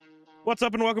What's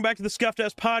up and welcome back to the Scuffed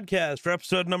Ass Podcast for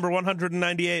episode number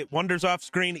 198, Wonders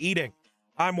Off-Screen Eating.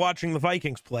 I'm watching the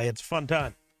Vikings play. It's a fun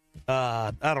time.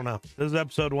 I don't know. This is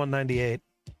episode 198.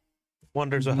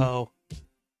 Wonders a hoe.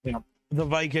 Yeah. The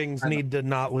Vikings need to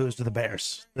not lose to the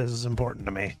Bears. This is important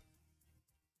to me.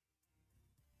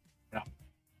 Yeah.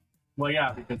 Well,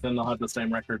 yeah, because then they'll have the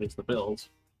same record as the Bills.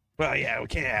 Well, yeah, we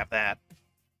can't have that.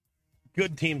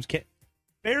 Good teams can't.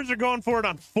 Bears are going for it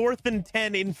on 4th and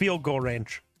 10 in field goal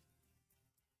range.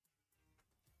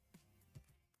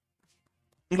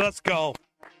 Let's go.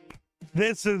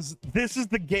 This is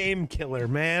the game killer,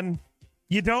 man.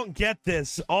 You don't get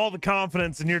this. All the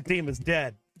confidence in your team is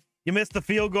dead. You missed the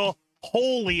field goal.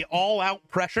 Holy all-out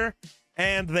pressure.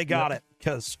 And they got it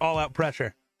because all-out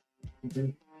pressure. Mm-hmm.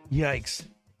 Yikes.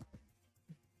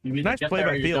 Nice play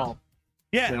by Fields.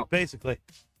 Yeah, basically.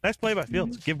 Nice play by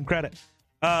Fields. Give him credit.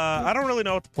 I don't really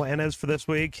know what the plan is for this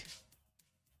week.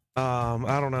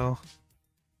 I don't know.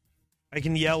 I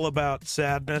can yell about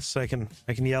sadness. I can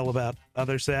yell about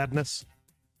other sadness.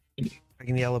 I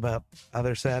can yell about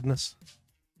other sadness.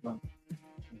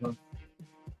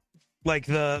 Like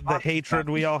the hatred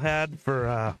we all had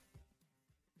for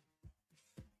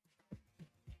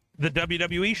the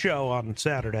WWE show on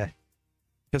Saturday.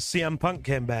 Because CM Punk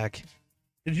came back.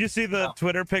 Did you see the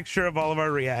Twitter picture of all of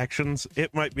our reactions?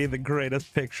 It might be the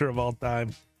greatest picture of all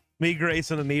time. Me,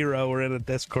 Grayson, and Ero were in a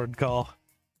Discord call.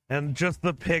 And just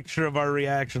the picture of our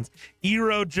reactions.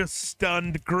 Ero just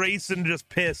stunned, Grayson just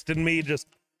pissed, and me just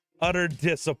utter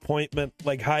disappointment,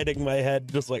 like hiding my head,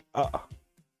 just like,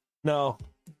 no.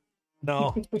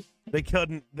 They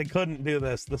couldn't do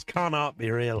this. This cannot be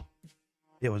real.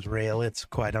 It was real. It's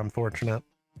quite unfortunate.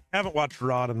 Haven't watched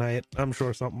Raw tonight. I'm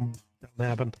sure something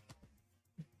happened.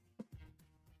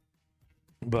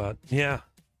 But yeah.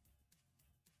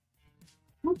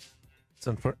 It's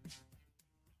unfortunate.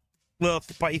 Little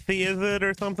spicy, is it,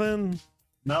 or something?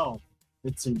 No,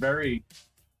 it's a very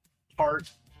tart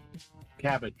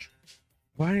cabbage.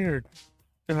 Not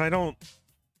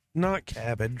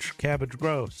cabbage. Cabbage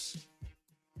gross.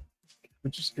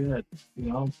 Which is good.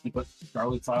 You know, you put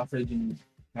garlic sausage and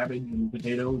cabbage and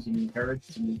potatoes and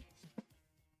carrots and...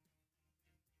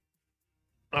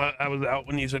 I was out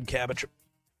when you said cabbage.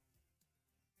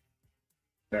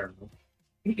 Fair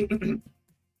enough.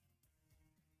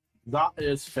 That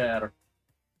is fair.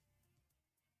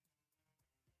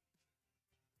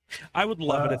 I would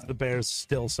love it if the Bears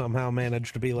still somehow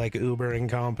managed to be like uber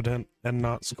incompetent and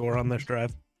not score on this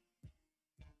drive.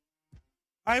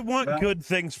 I want good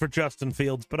things for Justin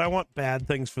Fields, but I want bad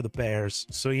things for the Bears.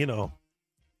 So, you know.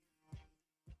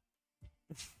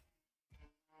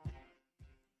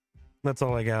 That's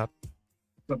all I got.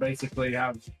 So basically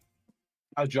have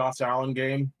a Josh Allen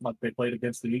game like they played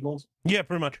against the Eagles. Yeah,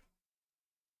 pretty much.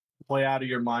 Play out of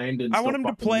your mind. And I want him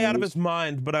to play out of his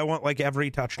mind, but I want like every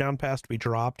touchdown pass to be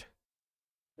dropped.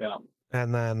 Yeah.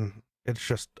 And then it's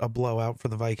just a blowout for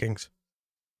the Vikings.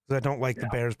 Because I don't like the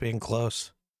Bears being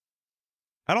close.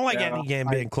 I don't like any game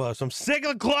being close. I'm sick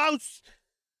of close.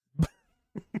 I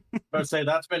would say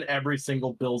that's been every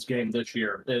single Bills game this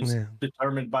year. It's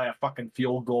determined by a fucking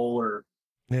field goal or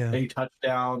a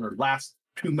touchdown or last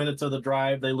 2 minutes of the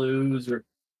drive they lose or...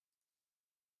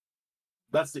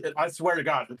 I swear to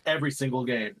God, every single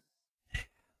game.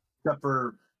 Except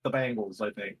for the Bengals, I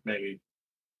think, maybe.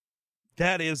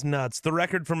 That is nuts. The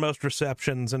record for most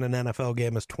receptions in an NFL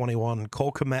game is 21.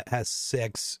 Cole Kmet has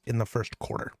 6 in the first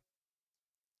quarter.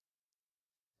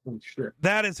 Oh, shit.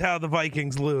 That is how the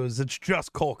Vikings lose. It's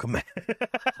just Cole Kmet.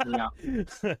 Yeah.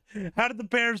 How did the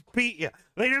Bears beat you?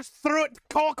 They just threw it to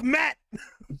Cole Kmet.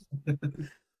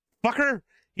 Fucker.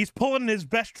 He's pulling his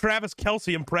best Travis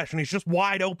Kelce impression. He's just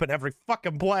wide open every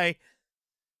fucking play.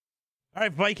 All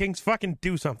right, Vikings, fucking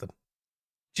do something.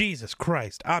 Jesus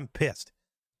Christ, I'm pissed.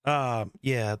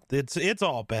 Yeah, it's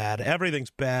all bad.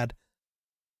 Everything's bad.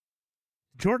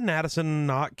 Jordan Addison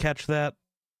not catch that?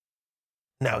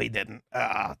 No, he didn't.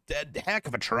 Heck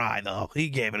of a try, though. He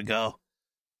gave it a go.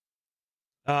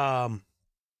 I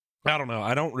don't know.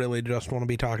 I don't really just want to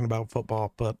be talking about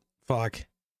football, but fuck.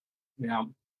 Yeah.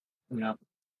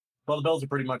 Well, the Bills are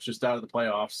pretty much just out of the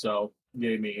playoffs, so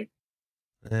yay me.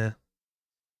 Yeah.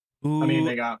 Ooh. I mean,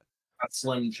 they got a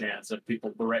slim chance if the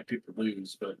right people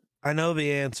lose, but... I know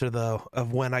the answer, though,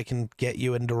 of when I can get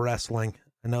you into wrestling.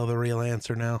 I know the real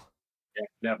answer now. Yeah,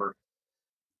 never.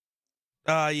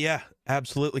 Yeah,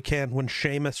 absolutely can. When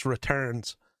Sheamus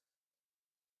returns.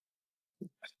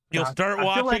 You'll start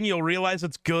watching, you'll realize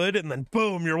it's good, and then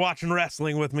boom, you're watching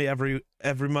wrestling with me every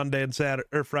Monday and Saturday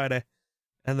or Friday.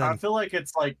 And then I feel like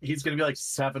it's like he's gonna be like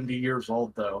 70 years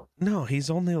old though. No,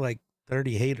 he's only like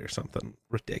 38 or something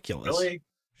ridiculous. Really?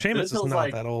 Sheamus is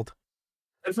not that old.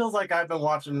 it feels like I've been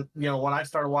watching, when I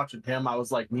started watching him, I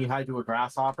was like knee high to a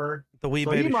grasshopper. The wee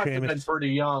so baby he must have Seamus. been pretty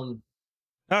young.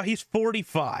 Oh, he's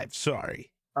 45.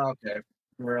 Sorry. Okay.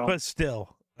 Real. But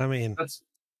still, I mean, That's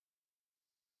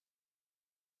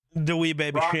the wee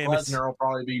baby Brock Seamus. Lesnar will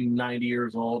probably be 90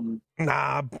 years old.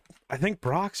 Nah, I think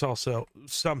Brock's also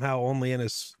somehow only in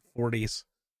his 40s.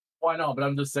 Well, I know, but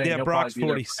I'm just saying. Yeah, Brock's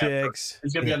 46.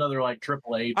 He's gonna be another like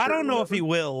Triple H. I don't know if he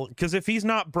will, because if he's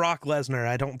not Brock Lesnar,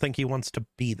 I don't think he wants to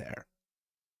be there.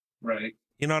 Right.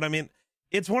 You know what I mean?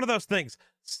 It's one of those things.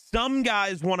 Some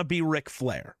guys want to be Ric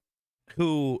Flair,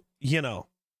 who,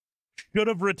 should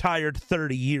have retired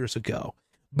 30 years ago.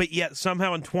 But yet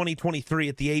somehow in 2023,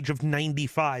 at the age of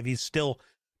 95, he's still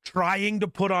trying to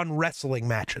put on wrestling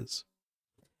matches.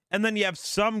 And then you have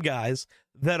some guys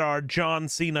that are John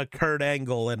Cena, Kurt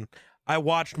Angle, and I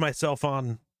watched myself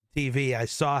on TV. I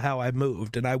saw how I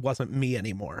moved, and I wasn't me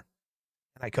anymore.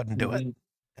 And I couldn't do it.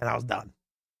 And I was done.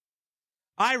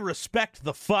 I respect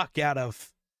the fuck out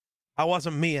of I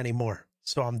wasn't me anymore,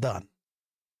 so I'm done.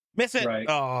 Miss it. Right.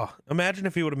 Oh, imagine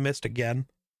if he would have missed again.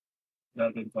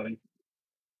 That'd been funny.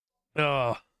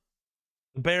 Oh,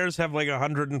 the Bears have like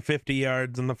 150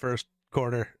 yards in the first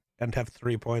quarter and have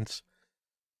 3 points.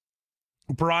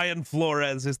 Brian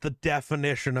Flores is the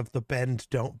definition of the bend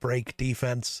don't break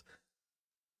defense.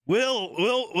 We'll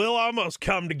almost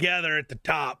come together at the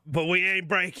top, but we ain't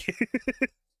breaking.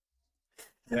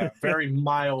 Yeah, very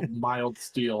mild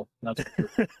steel. That's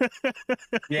true.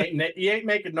 You ain't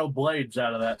making no blades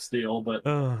out of that steel, but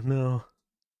oh no,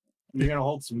 you're gonna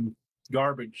hold some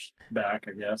garbage back,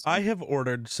 I guess. I have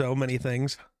ordered so many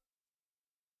things.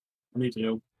 Me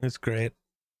too. It's great.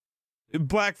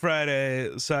 Black Friday,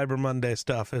 Cyber Monday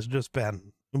stuff has just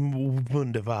been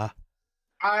wunderbar.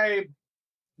 I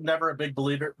never a big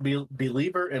believer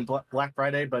in Black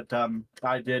Friday, but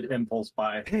I did impulse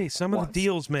buy. Hey, some of the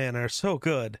deals, man, are so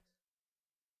good.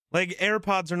 Like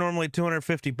AirPods are normally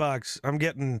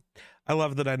 $250. I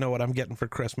love that I know what I'm getting for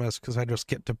Christmas because I just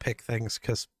get to pick things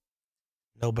because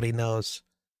nobody knows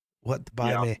what to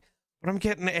buy me. But I'm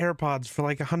getting AirPods for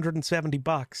like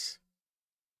 $170.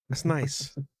 That's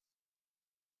nice.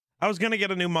 I was gonna get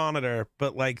a new monitor,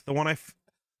 but like the one I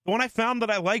found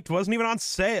that I liked wasn't even on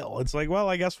sale. It's like, well,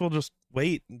 I guess we'll just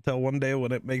wait until one day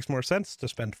when it makes more sense to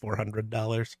spend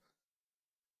 $400.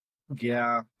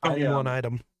 Yeah, on one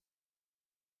item.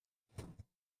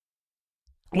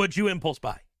 What'd you impulse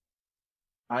buy?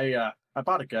 I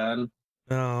bought a gun.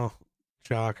 Oh,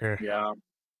 shocker.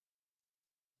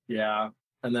 Yeah,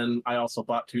 and then I also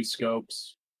bought 2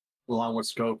 scopes, along with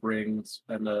scope rings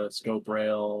and a scope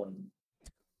rail. And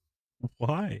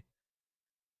why?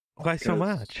 Why so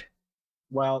much?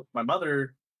 Well, my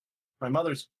mother's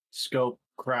scope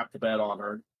crapped the bed on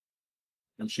her,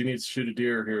 and she needs to shoot a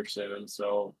deer here soon.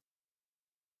 So,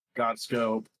 got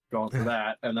scope going for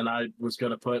that, and then I was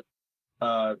gonna put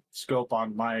scope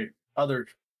on my other,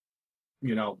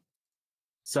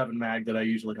 7 mag that I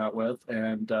usually hunt with,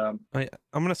 and I'm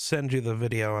gonna send you the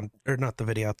video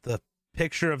the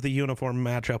picture of the uniform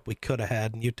matchup we could have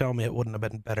had, and you tell me it wouldn't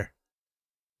have been better.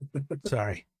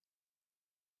 Sorry.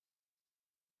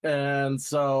 And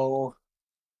so,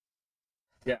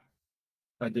 yeah,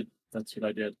 I did. That's what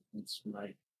I did. That's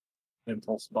my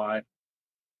impulse buy.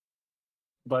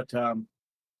 But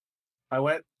I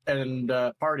went and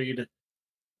partied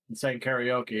and sang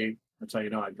karaoke. That's how you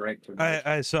know I drank too much.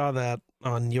 I saw that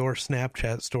on your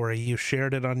Snapchat story. You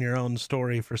shared it on your own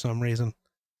story for some reason.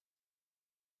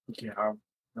 Yeah, I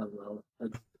don't know.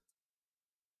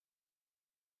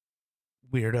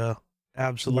 Weirdo.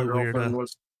 Absolute weirdo.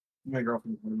 My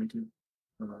girlfriend wanted me to.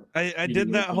 I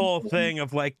did that whole thing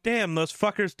of like, damn, those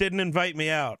fuckers didn't invite me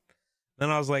out. Then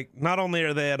I was like, not only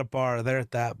are they at a bar, they're at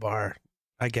that bar.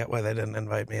 I get why they didn't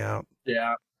invite me out.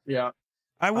 Yeah.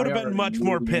 I would have been much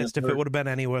more pissed if it would have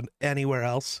been anywhere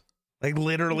else. Like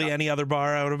literally any other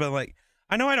bar. I would have been like,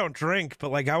 I know I don't drink,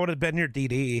 but like I would have been your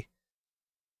DD.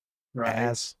 Right.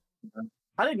 Ass.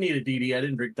 I didn't need a DD. I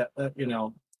didn't drink that.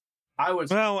 I was.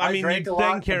 Well, I mean, you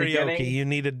sang karaoke. You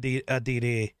needed a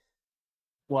DD.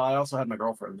 Well, I also had my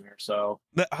girlfriend there, so.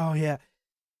 Oh yeah.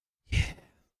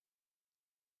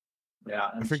 Yeah.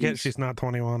 I forget she's not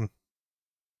 21.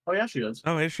 Oh yeah, she is.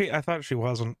 Oh, is she? I thought she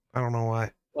wasn't. I don't know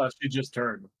why. Well, she just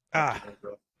turned.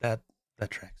 That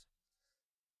tracks.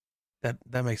 That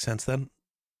makes sense then.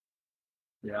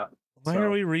 Yeah. Why are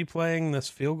we replaying this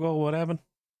field goal? What happened?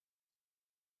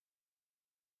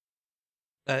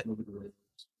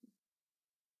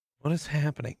 What is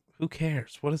happening? Who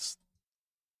cares? What's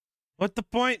the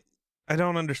point? I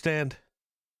don't understand.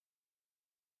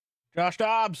 Josh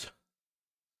Dobbs,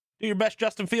 do your best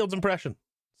Justin Fields impression.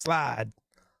 Slide.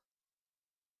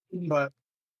 But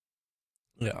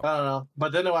Yeah. I don't know.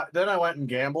 But then I went and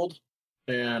gambled,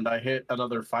 and I hit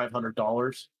another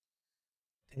 $500.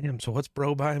 Damn. So what's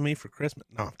bro buying me for Christmas?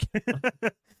 No. I'm kidding.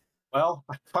 Well,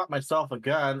 I bought myself a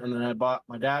gun, and then I bought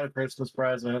my dad a Christmas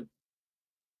present,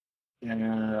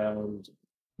 and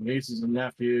nieces and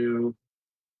nephew,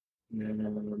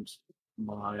 and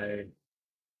my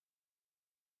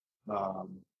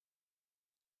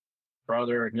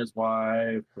brother and his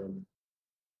wife, and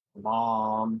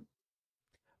mom.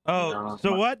 Oh,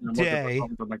 so what day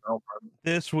for my girlfriend.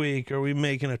 this week are we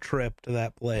making a trip to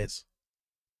that place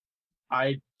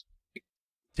to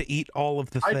eat all of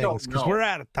the things? Because we're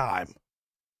out of time.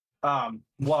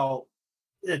 Well,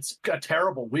 it's a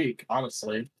terrible week,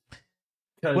 honestly.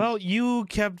 Well, you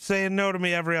kept saying no to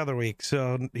me every other week,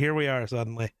 so here we are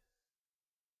suddenly.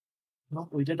 Well,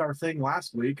 we did our thing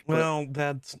last week. Well,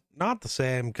 that's not the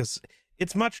same, because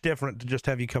it's much different to just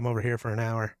have you come over here for an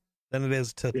hour than it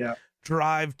is to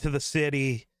drive to the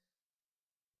city,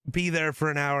 be there for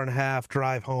an hour and a half,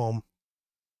 drive home.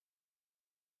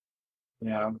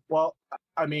 Yeah. Well,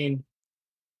 I mean,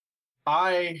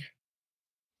 I'm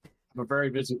a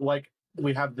very busy. Like,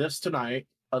 we have this tonight.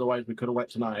 Otherwise, we could have went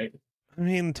tonight. I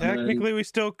mean, technically, we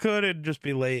still could. It'd just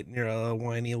be late, and you're a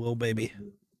whiny little baby.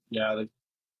 Yeah.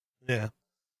 Yeah.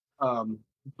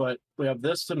 But we have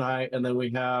this tonight, and then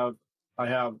I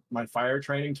have my fire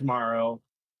training tomorrow,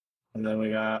 and then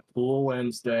we got pool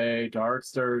Wednesday,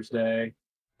 darts Thursday.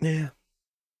 Yeah.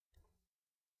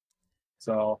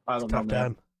 So I don't know,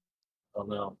 man. I don't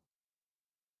know.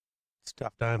 It's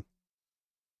tough time.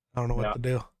 I don't know what to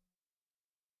do.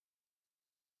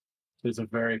 It's a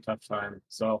very tough time.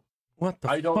 So what the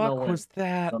fuck was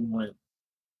that?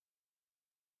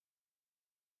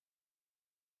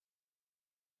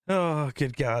 Oh,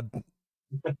 good God.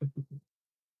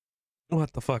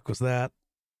 What the fuck was that?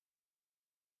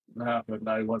 I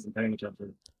wasn't paying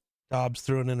attention. Dobbs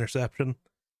threw an interception.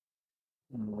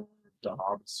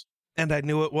 Dobbs. And I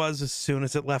knew it was as soon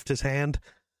as it left his hand.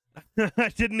 I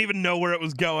didn't even know where it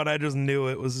was going. I just knew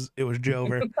it was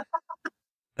Jover.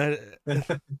 I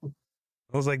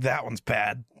was like, that one's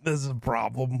bad. This is a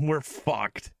problem. We're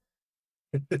fucked.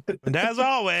 And as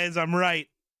always, I'm right.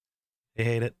 I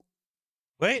hate it.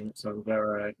 Wait. Sounds about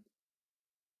right.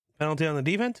 Penalty on the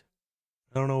defense?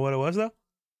 I don't know what it was, though.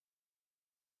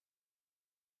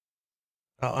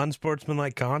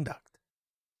 Unsportsmanlike conduct.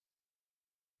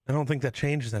 I don't think that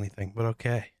changes anything, but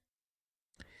okay.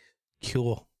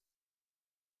 Cool.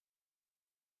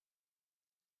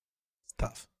 It's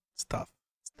tough. It's tough.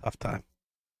 It's a tough time.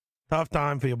 Tough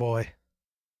time for you, boy.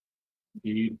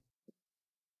 Indeed.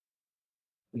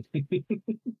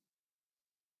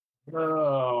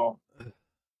 Oh.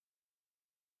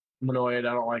 I'm annoyed.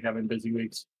 I don't like having busy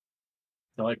weeks.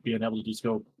 I like being able to just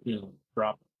go,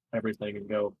 drop everything and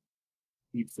go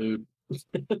eat food.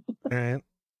 Right.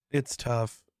 It's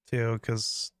tough, too,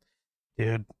 because,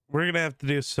 dude, we're going to have to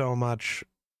do so much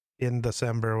in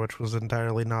December, which was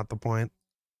entirely not the point.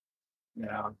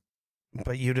 Yeah.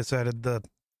 But you decided to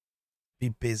be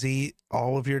busy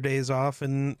all of your days off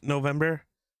in November?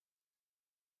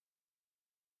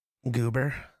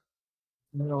 Goober.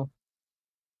 No.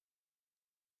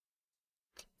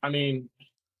 I mean...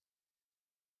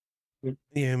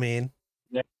 You mean?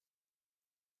 Yeah.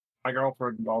 My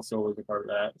girlfriend also was a part of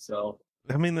that, so...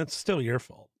 I mean, that's still your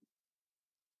fault.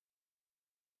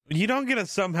 You don't get to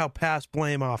somehow pass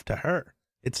blame off to her.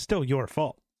 It's still your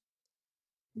fault.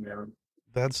 Yeah.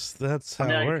 That's how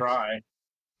it works. I try.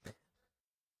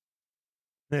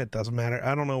 It doesn't matter.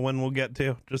 I don't know when we'll get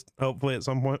to. Just hopefully at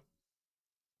some point.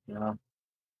 Yeah.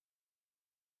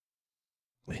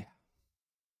 Yeah.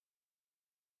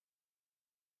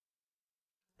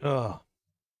 Oh,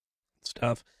 it's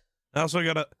tough. I also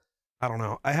gotta, I don't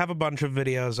know. I have a bunch of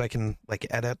videos I can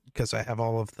edit because I have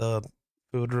all of the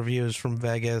food reviews from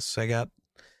Vegas. Still got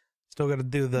to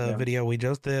do the video we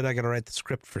just did. I got to write the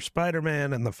script for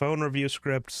Spider-Man and the phone review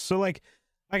script. So I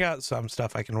got some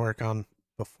stuff I can work on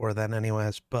before then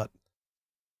anyways, but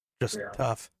just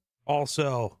tough.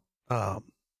 Also,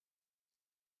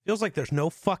 feels like there's no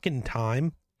fucking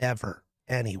time ever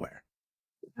anywhere.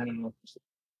 I don't know.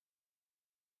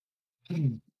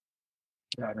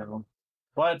 Yeah, I know.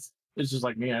 But it's just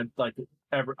like me.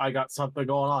 I got something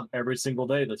going on every single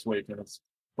day this week, and it's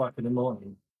fucking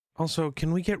annoying. Also,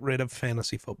 can we get rid of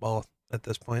fantasy football at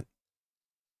this point?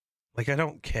 I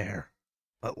don't care,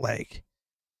 but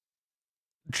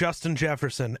Justin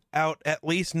Jefferson out at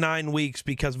least 9 weeks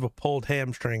because of a pulled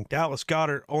hamstring. Dallas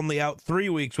Goedert only out 3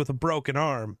 weeks with a broken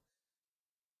arm.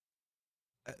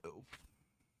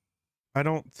 I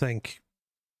don't think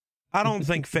I don't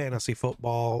think fantasy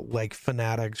football, like,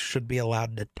 fanatics should be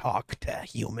allowed to talk to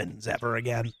humans ever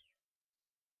again.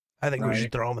 I think we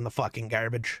should throw them in the fucking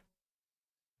garbage.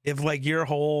 If, like, your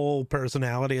whole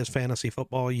personality is fantasy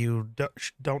football, you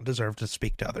don't deserve to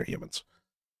speak to other humans.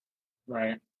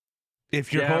 Right.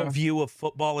 If your whole view of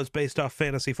football is based off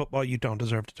fantasy football, you don't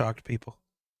deserve to talk to people.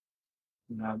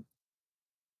 No.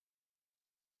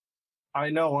 I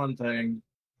know one thing.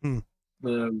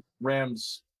 The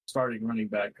Rams starting running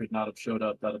back could not have showed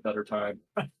up at a better time.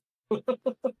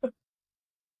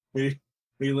 he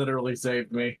literally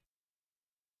saved me.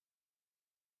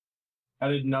 I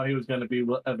didn't know he was going to be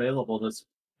available this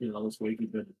week. He's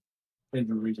been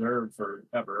injured reserve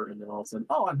forever, and then all of a sudden,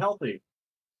 oh, I'm healthy.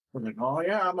 I'm like, oh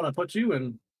yeah, I'm going to put you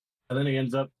in, and then he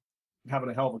ends up having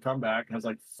a hell of a comeback. Has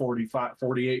like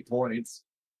 48 points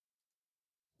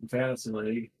in fantasy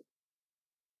league.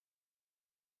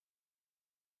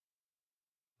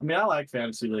 I mean, I like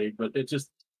fantasy league, but it's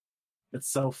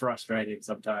so frustrating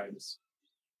sometimes.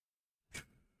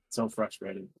 So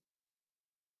frustrating.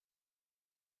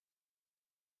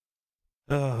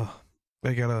 Oh,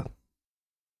 I gotta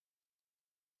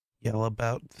yell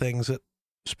about things that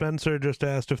Spencer just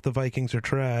asked if the Vikings are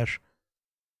trash.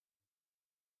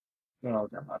 Oh,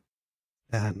 God.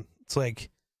 And it's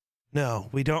like, no,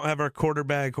 we don't have our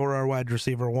quarterback or our wide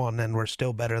receiver one, and we're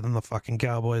still better than the fucking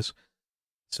Cowboys.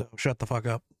 So shut the fuck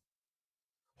up.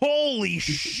 Holy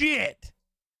shit!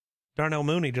 Darnell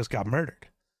Mooney just got murdered.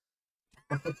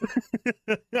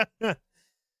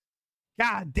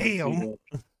 God damn.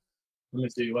 Let me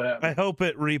see what happens. I hope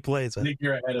it replays it. I think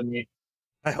you're ahead of me.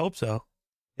 I hope so.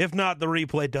 If not, the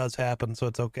replay does happen, so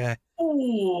it's okay.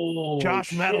 Oh,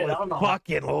 Josh Metal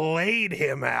fucking laid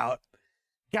him out.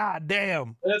 God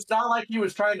damn. And it's not like he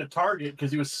was trying to target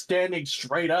because he was standing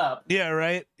straight up. Yeah,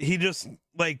 right? He just,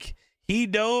 like, he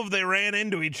dove, they ran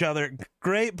into each other.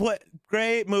 Great play,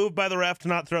 great move by the ref to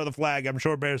not throw the flag. I'm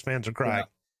sure Bears fans are crying.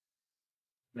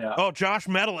 Yeah. Oh, Josh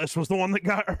Metellus was the one that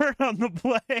got hurt on the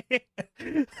play.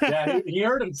 Yeah, he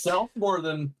hurt himself more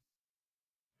than...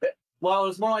 Well, it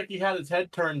was more like he had his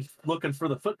head turned looking for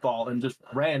the football and just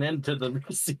ran into the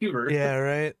receiver. Yeah,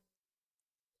 right?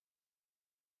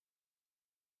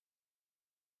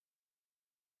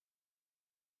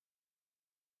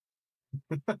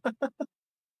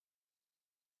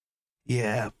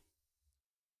 Yeah.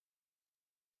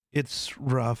 It's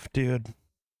rough, dude.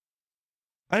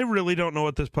 I really don't know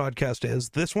what this podcast is.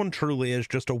 This one truly is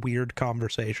just a weird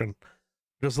conversation.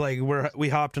 Just like we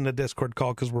hopped in a Discord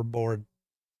call because we're bored.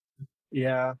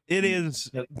 Yeah. It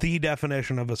is the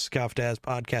definition of a scuffed ass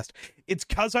podcast. It's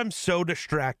because I'm so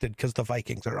distracted because the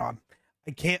Vikings are on.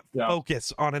 I can't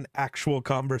focus on an actual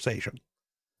conversation.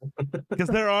 Because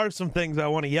there are some things I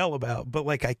want to yell about, but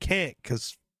like I can't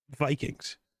because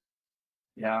Vikings.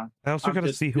 Yeah. I also got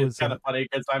to see who it's kind of funny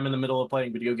because I'm in the middle of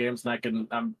playing video games and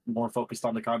I'm more focused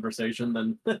on the conversation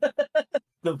than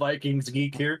the Vikings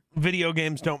geek here. Video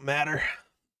games don't matter.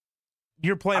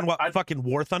 You're playing fucking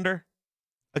War Thunder?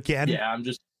 Again?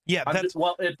 Yeah,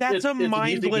 that's a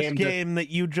mindless game that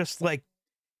you just like.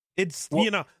 It's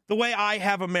the way I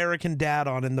have American Dad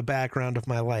on in the background of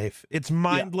my life. It's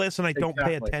mindless and I don't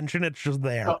pay attention. It's just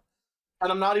there.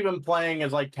 And I'm not even playing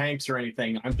as like tanks or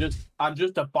anything. I'm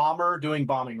just a bomber doing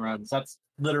bombing runs. That's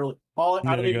literally all.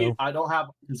 I don't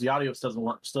have because the audio doesn't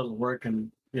work, and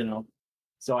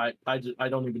so I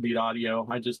don't even need audio.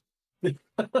 I just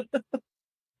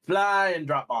fly and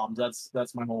drop bombs.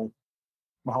 That's my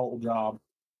whole job.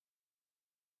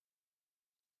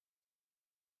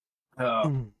 I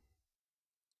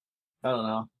don't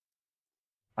know.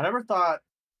 I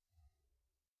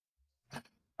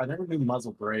never knew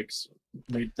muzzle brakes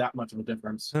made that much of a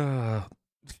difference on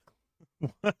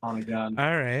a gun.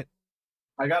 All right.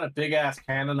 I got a big ass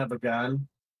cannon of a gun.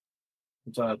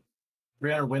 It's a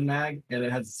 300 Win Mag, and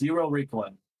it has 0 recoil.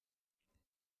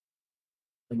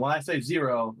 And when I say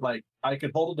 0, like I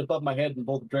could hold it above my head and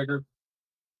pull the trigger,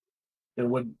 it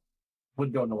would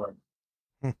go nowhere.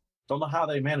 Don't know how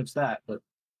they managed that, but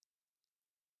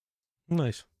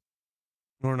nice.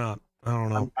 Or not. I don't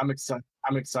know. I'm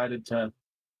excited to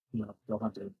go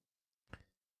hunting.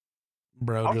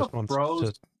 Bro just wants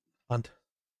to hunt.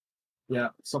 Yeah.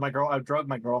 So I drug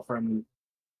my girlfriend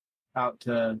out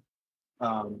to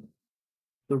the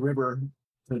river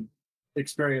to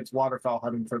experience waterfowl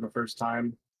hunting for the first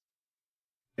time,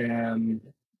 and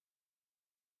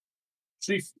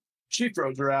she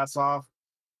froze her ass off.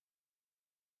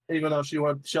 Even though she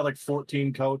had like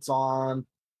 14 coats on,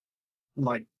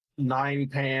 like 9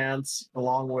 pants,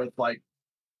 along with like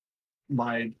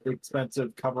my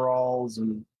expensive coveralls,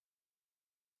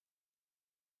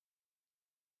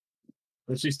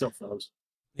 but she still froze.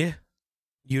 Yeah.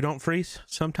 You don't freeze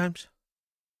sometimes?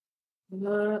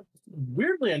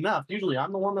 Weirdly enough, usually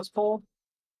I'm the one that's cold.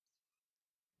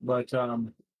 But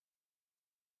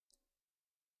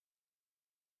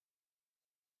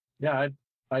yeah,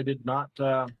 I did not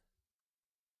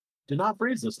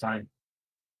freeze this time.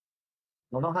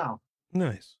 Don't know how.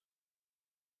 Nice.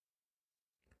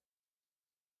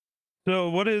 So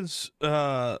what is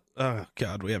oh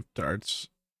god, we have darts.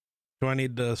 Do I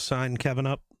need to sign Kevin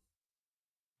up?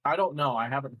 I don't know. I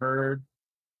haven't heard.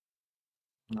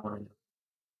 I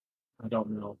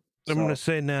don't know. I'm going to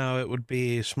say now it would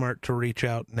be smart to reach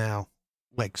out now,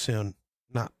 like soon.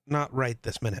 Not right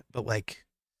this minute, but like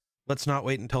let's not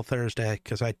wait until Thursday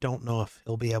because I don't know if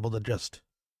he'll be able to just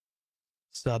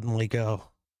suddenly go.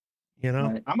 You know,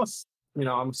 right. I'm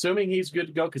assuming he's good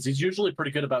to go because he's usually pretty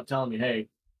good about telling me, hey,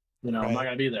 I'm not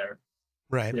gonna be there.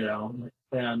 Right.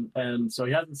 And so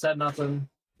he hasn't said nothing.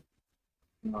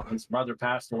 His brother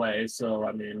passed away, so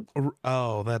I mean.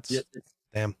 Oh, that's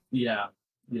damn. Yeah.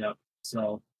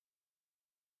 So,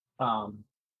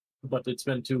 but it's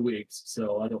been 2 weeks,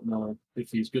 so I don't know if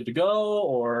he's good to go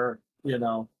or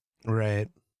Right.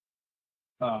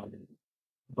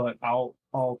 But I'll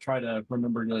try to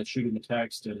remember to shoot him a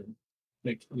text and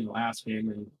ask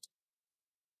him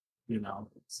and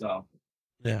so.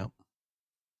 Yeah.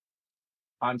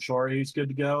 I'm sure he's good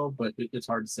to go, but it's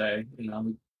hard to say. I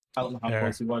don't know how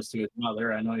close he was to his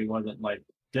mother. I know he wasn't like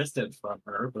distant from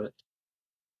her, but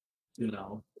I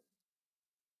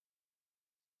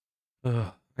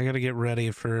gotta get ready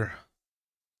for.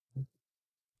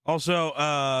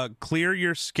 Also, clear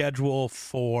your schedule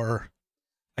for.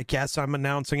 I guess I'm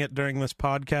announcing it during this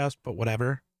podcast, but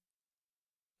whatever.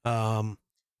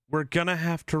 We're gonna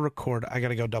have to record. I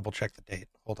gotta go double check the date.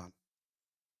 Hold on.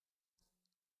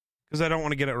 Because I don't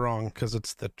want to get it wrong because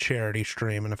it's the charity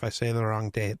stream, and if I say the wrong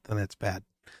date, then it's bad.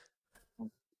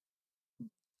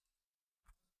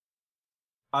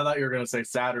 I thought you were going to say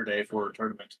Saturday for a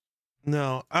tournament.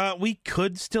 No, we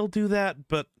could still do that,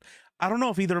 but I don't know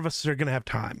if either of us are going to have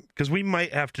time because we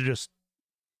might have to just,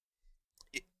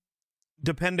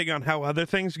 depending on how other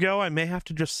things go, I may have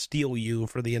to just steal you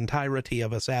for the entirety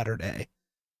of a Saturday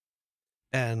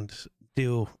and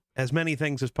do as many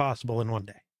things as possible in one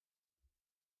day.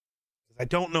 I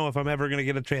don't know if I'm ever going to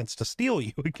get a chance to steal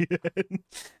you again.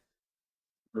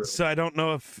 Really? So I don't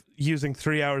know if using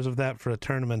 3 hours of that for a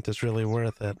tournament is really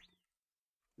worth it.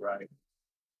 Right.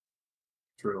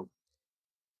 True.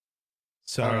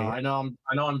 Sorry. I know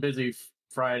I'm busy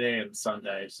Friday and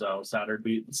Sunday, so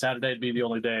Saturday'd be the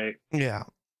only day. Yeah.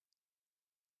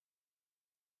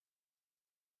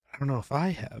 I don't know if I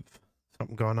have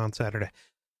something going on Saturday.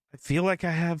 I feel like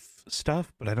I have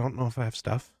stuff, but I don't know if I have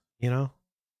stuff,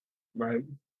 Right.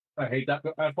 I hate that.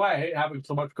 That's why I hate having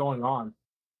so much going on.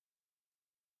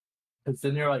 Because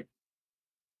then you're like,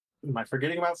 am I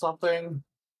forgetting about something?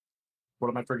 What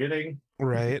am I forgetting?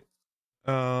 Right.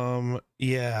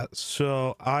 Yeah,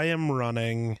 so I am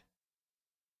running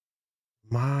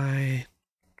my...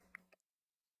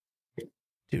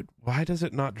 Dude, why does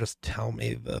it not just tell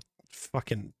me the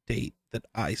fucking date that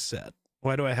I set?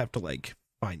 Why do I have to,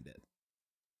 find it?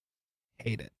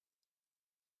 Hate it.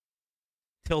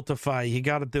 Tiltify, you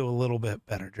gotta do a little bit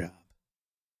better job.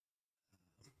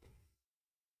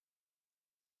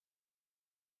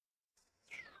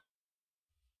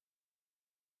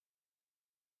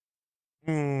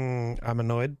 I'm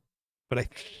annoyed, but I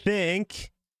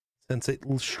think since it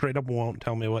straight up won't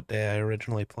tell me what day I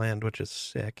originally planned, which is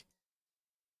sick.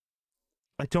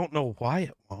 I don't know why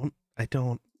it won't.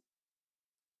 Do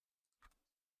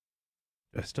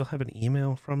I still have an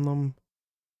email from them?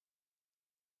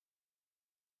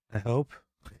 I hope.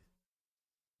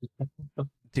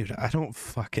 Dude, I don't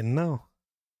fucking know.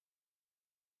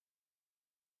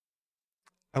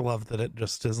 I love that it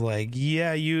just is like,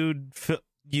 yeah, you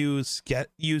set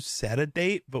a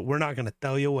date, but we're not going to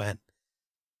tell you when.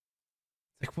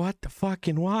 Like, what the fuck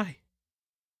and why?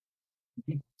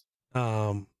 You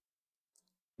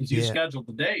scheduled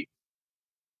the date.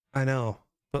 I know,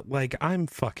 but I'm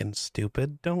fucking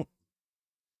stupid. Don't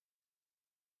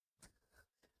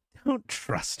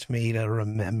trust me to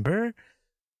remember.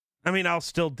 I mean, I'll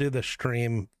still do the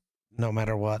stream no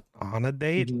matter what on a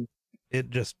date. Mm-hmm.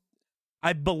 It just,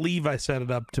 I believe I set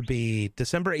it up to be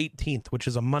December 18th, which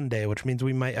is a Monday, which means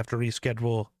we might have to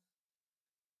reschedule,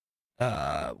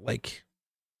 the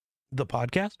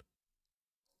podcast.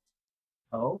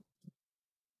 Oh.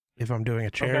 If I'm doing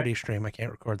a charity stream, I can't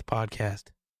record the podcast.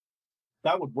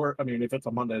 That would work. I mean, if it's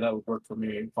a Monday, that would work for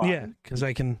me. Fine. Yeah, because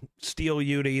I can steal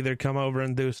you to either come over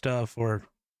and do stuff or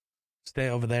stay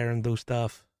over there and do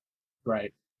stuff.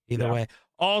 Right. Either way.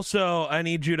 Also, I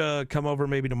need you to come over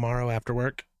maybe tomorrow after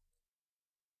work.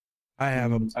 I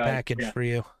have a package for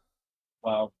you.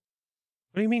 Wow.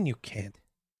 What do you mean you can't?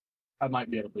 I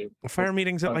might be able to. Fire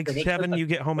meeting's at like 7, you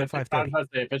get home at 5:30.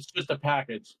 If it's just a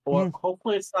package, or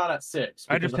hopefully it's not at 6.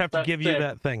 I just have to give you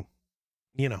that thing.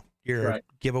 You know, your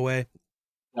giveaway.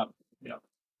 Yep.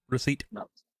 Receipt. No.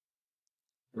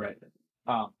 Right.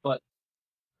 But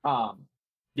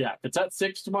yeah, if it's at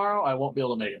 6 tomorrow, I won't be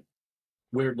able to make it.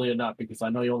 Weirdly enough, because I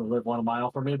know you only live 1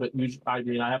 mile from me, but usually, I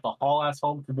mean, I have to haul ass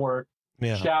home from work,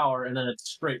 shower, and then it's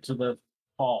straight to the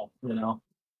hall, you know?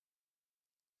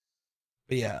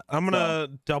 But yeah, I'm going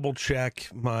to double check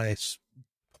my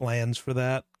plans for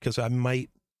that, because I might.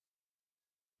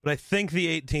 But I think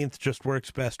the 18th just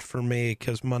works best for me,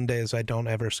 because Mondays I don't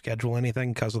ever schedule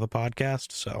anything because of the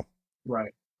podcast, so.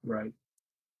 Right.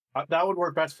 That would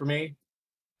work best for me.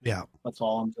 Yeah. That's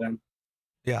all I'm saying.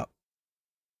 Yeah.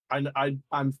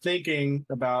 I'm thinking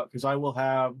about, because I will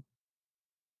have,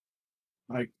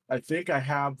 I think I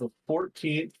have the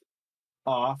 14th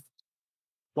off.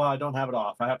 Well, I don't have it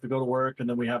off. I have to go to work, and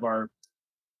then we have our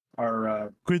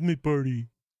Christmas party.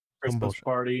 Christmas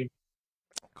party.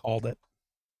 Called it.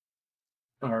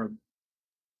 Our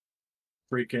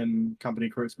freaking company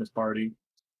Christmas party.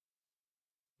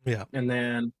 Yeah. And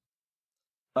then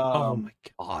oh my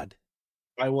God.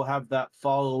 I will have that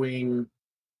following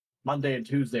Monday and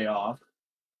Tuesday off.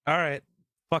 All right.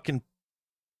 Fucking.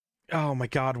 Oh my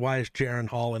God. Why is Jaron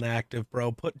Hall inactive,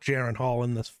 bro? Put Jaron Hall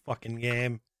in this fucking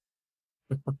game.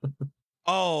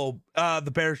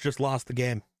 The Bears just lost the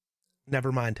game.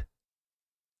 Never mind.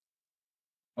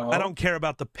 I don't care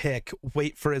about the pick.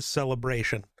 Wait for his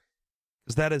celebration.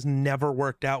 Because that has never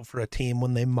worked out for a team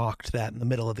when they mocked that in the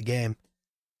middle of the game.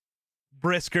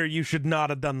 Brisker, you should not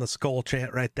have done the skull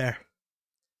chant right there.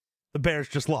 The Bears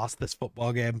just lost this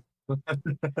football game.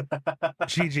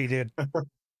 GG, dude.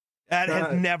 That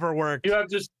has never worked.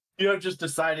 You have just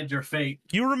decided your fate.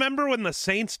 You remember when the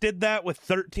Saints did that with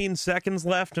 13 seconds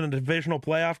left in a divisional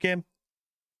playoff game?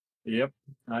 Yep,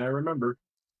 I remember.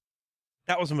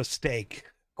 That was a mistake,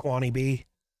 Quanny B.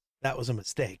 That was a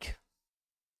mistake.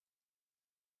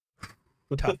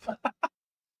 Tough.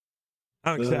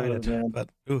 I'm excited, but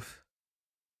oof.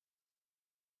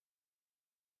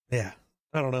 Yeah,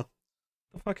 I don't know.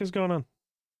 What the fuck is going on?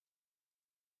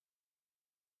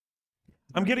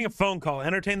 I'm getting a phone call.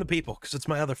 Entertain the people, because it's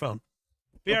my other phone.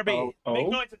 BRB. Make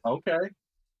noises. Okay.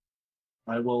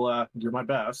 I will do my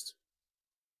best.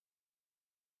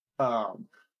 I'm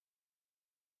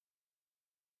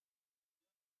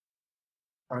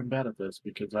bad at this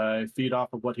because I feed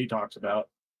off of what he talks about.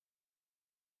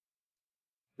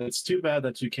 It's too bad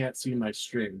that you can't see my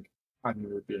stream. I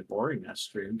mean, it would be a boring ass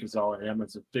stream because all I am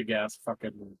is a big ass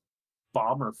fucking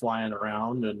bomber flying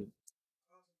around and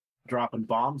dropping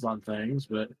bombs on things,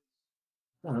 but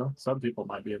I don't know, some people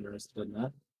might be interested in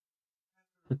that.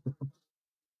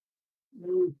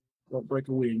 Don't break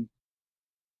a wing.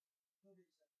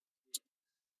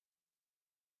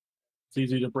 It's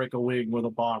easy to break a wing with a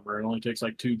bomber. It only takes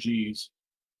like 2 Gs.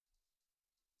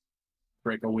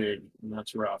 Break a wing, and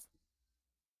that's rough.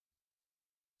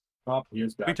 Oh, he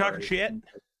is back. You talking shit?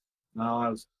 No, I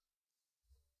was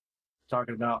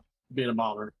talking about being a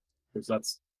bomber, because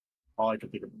that's all I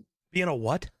could think of. Being a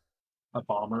what? A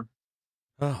bomber.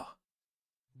 Oh.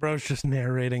 Bro's just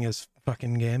narrating his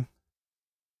fucking game.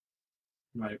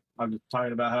 Right. I'm just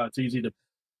talking about how it's easy to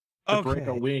break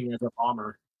a wing as a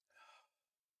bomber.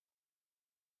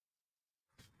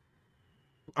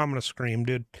 I'm gonna scream,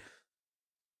 dude.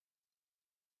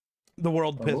 The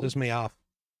world pisses me off.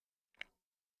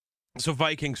 So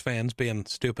Vikings fans being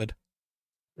stupid.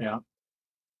 Yeah.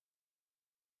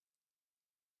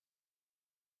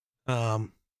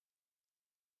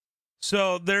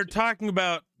 So they're talking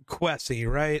about Kwesi,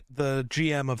 right? The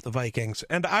GM of the Vikings.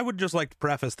 And I would just like to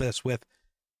preface this with,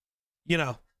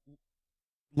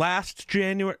 last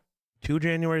January, 2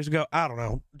 Januaries ago, I don't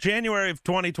know, January of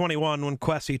 2021 when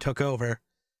Kwesi took over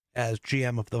as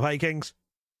GM of the Vikings.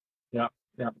 Yeah.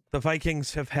 The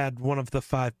Vikings have had one of the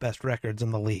 5 best records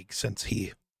in the league since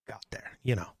he got there,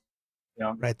 Yeah.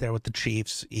 Right there with the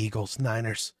Chiefs, Eagles,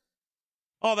 Niners.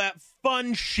 All that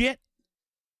fun shit.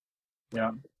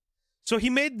 Yeah. So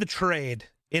he made the trade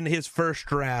in his first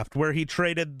draft where he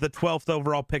traded the 12th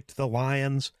overall pick to the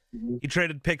Lions. Mm-hmm. He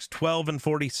traded picks 12 and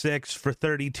 46 for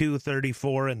 32,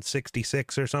 34, and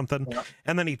 66 or something. Yeah.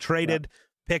 And then he traded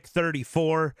pick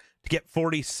 34 to get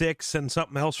 46 and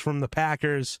something else from the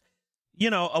Packers. A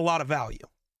lot of value.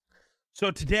 So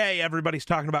today everybody's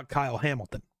talking about Kyle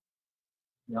Hamilton.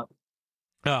 Yep.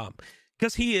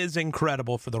 Because he is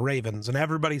incredible for the Ravens. And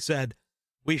everybody said,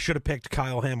 we should have picked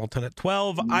Kyle Hamilton at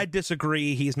 12. I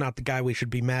disagree. He's not the guy we should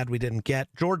be mad we didn't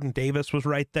get. Jordan Davis was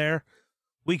right there.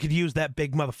 We could use that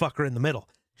big motherfucker in the middle.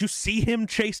 Did you see him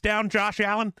chase down Josh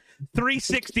Allen?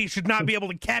 360 should not be able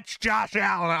to catch Josh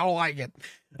Allen. I don't like it.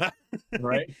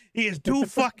 Right? He is too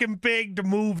fucking big to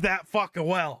move that fucking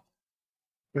well.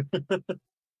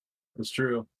 It's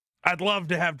true. I'd love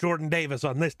to have Jordan Davis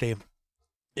on this team.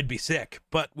 It'd be sick,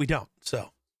 but we don't.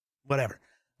 So, whatever.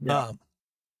 Yeah.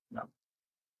 No.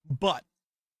 But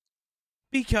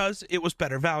because it was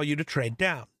better value to trade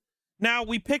down. Now,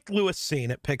 we picked Lewis Cine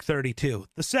at pick 32,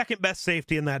 the second best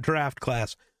safety in that draft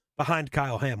class behind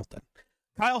Kyle Hamilton.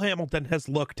 Kyle Hamilton has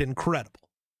looked incredible.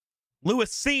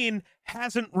 Lewis Cine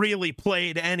hasn't really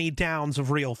played any downs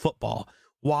of real football.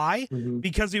 Why?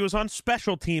 Because he was on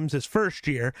special teams his first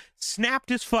year, snapped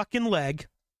his fucking leg,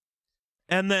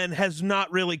 and then has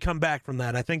not really come back from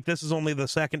that. I think this is only the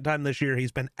second time this year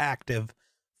he's been active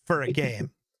for a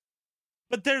game.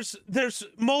 But there's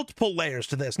multiple layers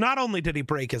to this. Not only did he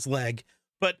break his leg,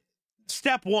 but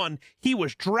step one, he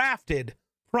was drafted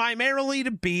primarily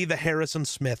to be the Harrison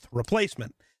Smith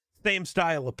replacement. Same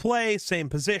style of play, same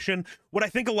position. What I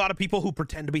think a lot of people who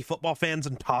pretend to be football fans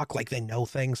and talk like they know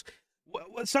things,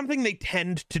 something they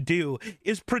tend to do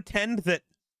is pretend that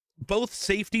both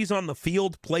safeties on the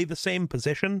field play the same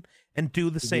position and do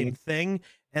the same thing,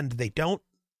 and they don't.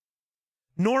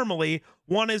 Normally,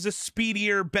 one is a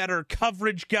speedier, better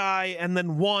coverage guy, and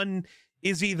then one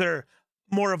is either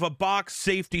more of a box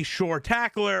safety shore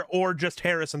tackler or just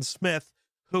Harrison Smith,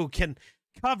 who can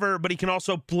cover, but he can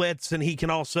also blitz, and he can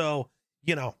also,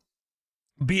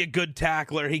 be a good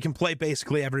tackler. He can play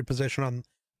basically every position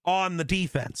on the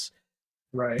defense.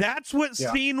 Right. That's what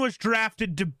Cine was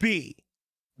drafted to be.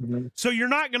 So you're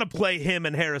not going to play him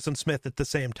and Harrison Smith at the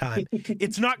same time.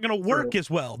 It's not going to work as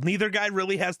well. Neither guy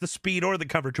really has the speed or the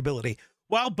coverage ability.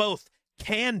 While both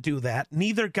can do that,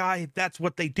 neither guy, that's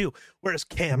what they do. Whereas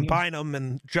Cam Bynum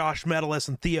and Josh Metellus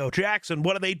and Theo Jackson,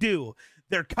 what do?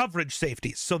 They're coverage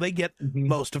safeties, so they get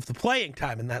most of the playing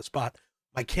time in that spot.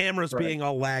 My camera's being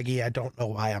all laggy. I don't know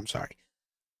why. I'm sorry.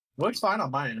 Looks fine on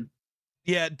mine.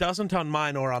 Yeah, it doesn't on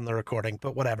mine or on the recording,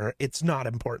 but whatever. It's not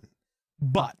important.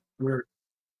 But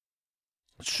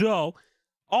so,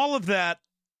 all of that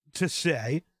to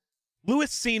say,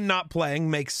 Lewis Cine not playing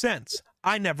makes sense.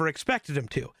 I never expected him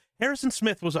to. Harrison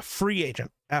Smith was a free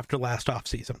agent after last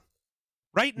offseason.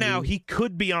 Right now, he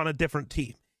could be on a different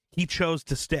team. He chose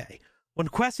to stay. When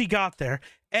Kwesi got there,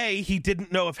 A, he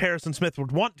didn't know if Harrison Smith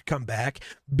would want to come back.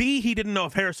 B, he didn't know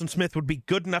if Harrison Smith would be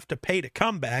good enough to pay to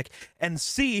come back. And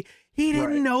C, he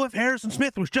didn't know if Harrison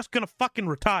Smith was just going to fucking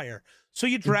retire. So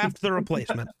you draft the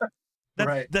replacement.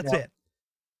 That's it.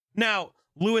 Now,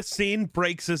 Lewis Cine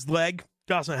breaks his leg,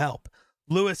 doesn't help.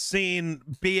 Lewis Cine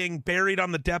being buried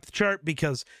on the depth chart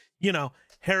because,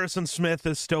 Harrison Smith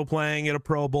is still playing at a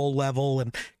Pro Bowl level,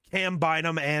 and Cam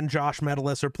Bynum and Josh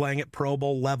Metellus are playing at Pro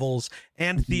Bowl levels,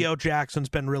 and Theo Jackson's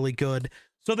been really good.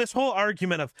 So this whole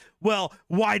argument of, well,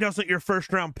 why doesn't your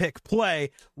first-round pick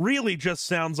play, really just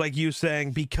sounds like you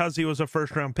saying because he was a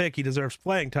first-round pick, he deserves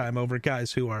playing time over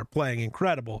guys who are playing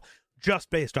incredible, just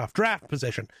based off draft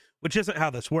position, which isn't how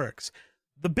this works.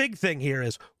 The big thing here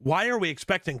is, why are we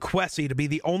expecting Kwesi to be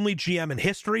the only GM in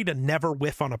history to never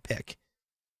whiff on a pick?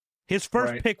 His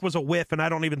first pick was a whiff, and I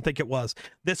don't even think it was.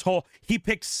 He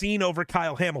picked Cine over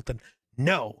Kyle Hamilton.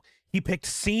 No, he picked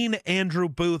Cine, Andrew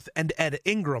Booth, and Ed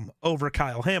Ingram over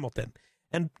Kyle Hamilton.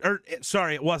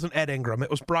 It wasn't Ed Ingram. It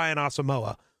was Brian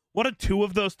Asamoah. What do two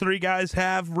of those three guys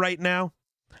have right now?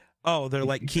 Oh, they're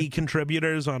like key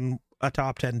contributors on a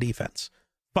top 10 defense.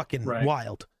 Fucking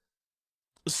wild.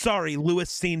 Sorry, Lewis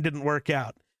Cine didn't work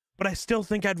out. But I still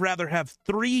think I'd rather have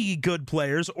 3 good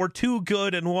players or 2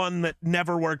 good and 1 that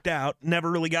never worked out,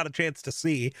 never really got a chance to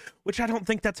see, which I don't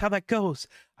think that's how that goes.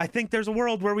 I think there's a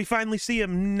world where we finally see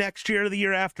him next year or the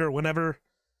year after, whenever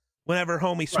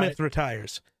homie Smith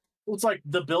retires. Well, it's like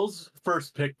the Bills'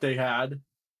 first pick they had,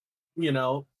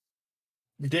 didn't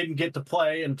get to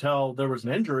play until there was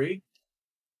an injury.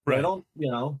 They don't,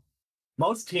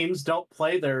 most teams don't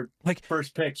play their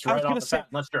first picks right off the bat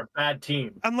unless you're a bad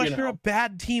team. Unless you're a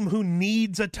bad team who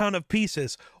needs a ton of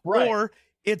pieces. Right. Or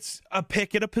it's a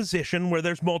pick at a position where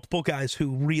there's multiple guys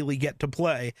who really get to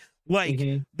play. Like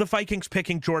the Vikings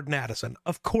picking Jordan Addison.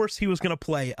 Of course he was going to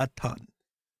play a ton.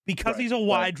 Because he's a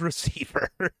wide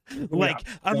receiver.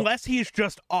 Unless he's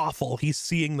just awful, he's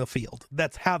seeing the field.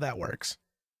 That's how that works.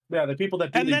 Yeah, the people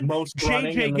that do the most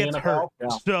running in the gets NFL. hurt. Yeah.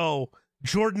 So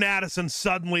Jordan Addison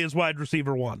suddenly is wide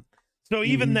receiver 1. So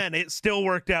even then, it still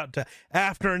worked out to,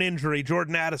 after an injury,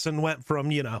 Jordan Addison went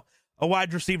from, a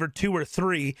wide receiver 2 or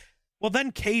 3 Well,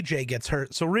 then KJ gets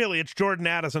hurt. So really, it's Jordan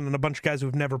Addison and a bunch of guys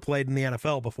who've never played in the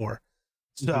NFL before.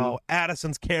 So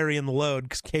Addison's carrying the load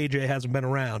because KJ hasn't been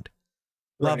around.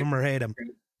 Love him or hate him.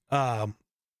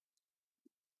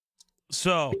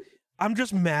 So I'm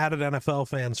just mad at NFL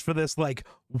fans for this like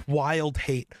wild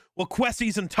hate. Well,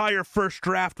 Kwesi's entire first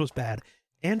draft was bad.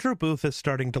 Andrew Booth is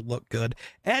starting to look good.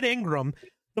 Ed Ingram,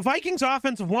 the Vikings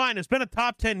offensive line has been a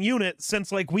top 10 unit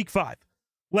since like week 5.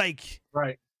 Like,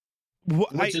 right.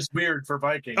 Which is weird for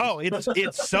Vikings. Oh,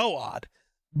 it's so odd.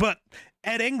 But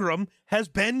Ed Ingram has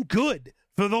been good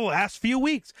for the last few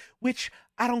weeks, which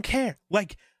I don't care.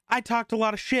 Like, I talked a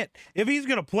lot of shit. If he's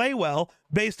going to play well,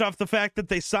 based off the fact that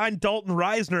they signed Dalton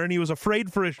Reisner and he was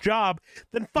afraid for his job,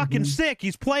 then fucking sick.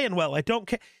 He's playing well. I don't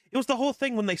care. It was the whole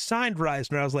thing when they signed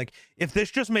Reisner. I was like, if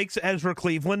this just makes Ezra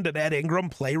Cleveland and Ed Ingram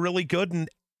play really good and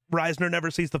Reisner never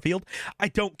sees the field, I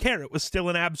don't care. It was still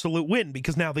an absolute win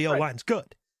because now the O-line's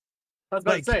good. I was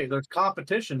about to say, there's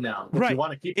competition now. If you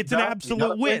want to keep it's an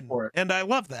absolute win, and I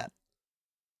love that.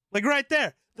 Like right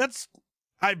there,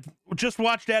 I've just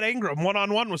watched Ed Ingram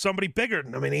one-on-one with somebody bigger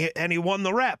than him, and he won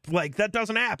the rep. Like, that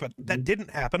doesn't happen. That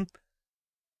didn't happen.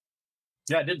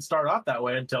 Yeah, it didn't start off that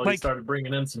way until he started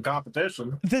bringing in some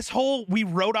competition. This whole, we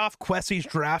wrote off Kwesi's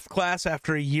draft class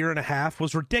after a year and a half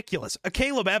was ridiculous.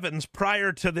 Caleb Evans,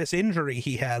 prior to this injury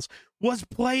he has, was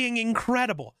playing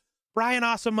incredible. Brian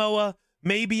Asamoah,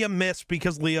 maybe a miss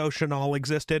because Leo Chenal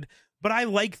existed, but I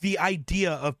like the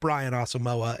idea of Brian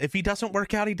Asamoah. If he doesn't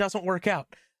work out, he doesn't work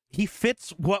out. He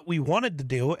fits what we wanted to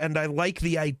do, and I like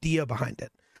the idea behind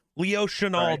it. Leo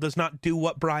Chenal does not do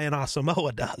what Brian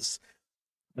Asamoah does.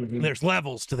 There's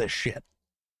levels to this shit.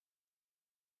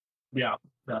 Yeah.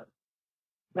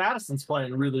 Madison's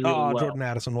playing really well. Jordan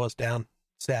Addison was down.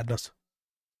 Sadness.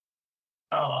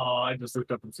 Oh, I just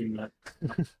looked up and seen that.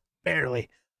 Barely.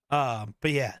 But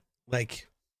yeah, like,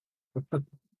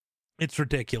 it's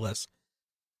ridiculous.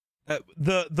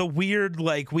 The weird,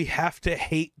 like, we have to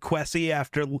hate Kwesi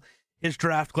after his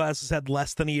draft class has had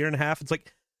less than a year and a half. It's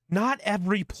like, not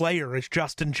every player is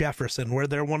Justin Jefferson, where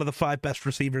they're one of the 5 best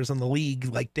receivers in the league,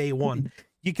 like, day one.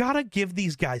 You gotta give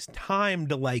these guys time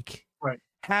to, like,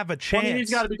 have a chance. Well,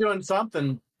 he's got to be doing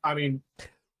something. I mean,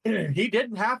 he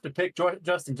didn't have to pick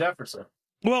Justin Jefferson.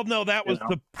 Well, no, that was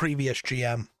the previous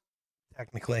GM,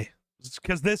 technically.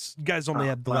 Because this guy's only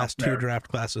had the last 2 draft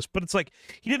classes. But it's like,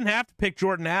 he didn't have to pick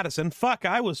Jordan Addison. Fuck,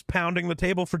 I was pounding the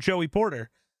table for Joey Porter.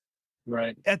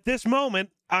 Right. At this moment,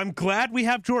 I'm glad we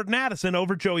have Jordan Addison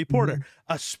over Joey Porter,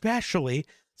 especially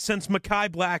since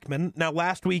Mekhi Blackman, now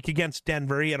last week against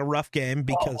Denver, he had a rough game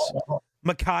because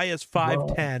Mekhi is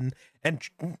 5'10",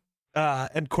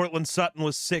 and Cortland Sutton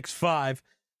was 6'5".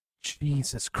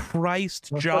 Jesus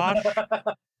Christ, Josh.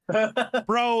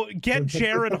 Bro, get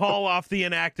Jaron Hall off the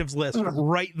inactives list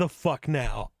right the fuck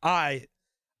now.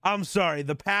 I'm sorry,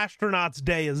 the Pastronaut's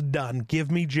day is done. Give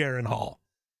me Jaron Hall.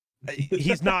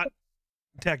 He's not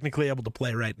technically able to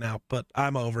play right now, but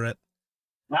I'm over it.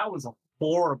 That was a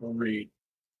horrible read.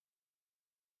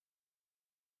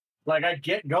 Like, I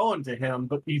get going to him,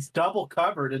 but he's double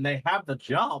covered and they have the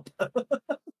jump.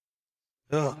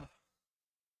 Ugh.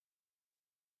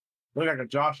 Look like a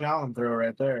Josh Allen throw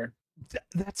right there.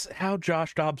 That's how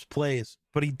Josh Dobbs plays,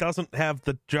 but he doesn't have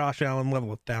the Josh Allen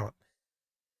level of talent.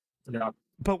 Yeah.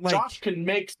 But like, Josh can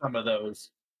make some of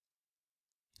those.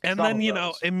 And then,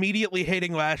 immediately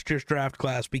hating last year's draft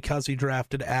class because he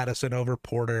drafted Addison over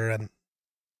Porter. And,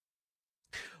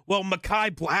 well,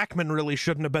 Mekhi Blackman really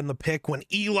shouldn't have been the pick when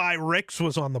Eli Ricks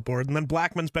was on the board. And then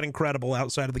Blackman's been incredible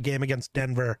outside of the game against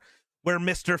Denver, where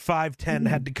Mr. 5'10"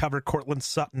 had to cover Cortland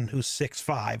Sutton, who's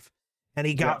 6'5", and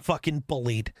he got fucking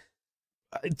bullied.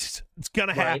 It's going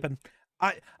to happen.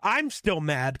 I'm still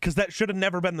mad because that should have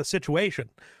never been the situation.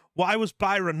 Why was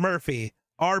Byron Murphy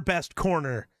our best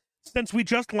corner? Since we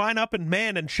just line up and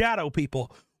man and shadow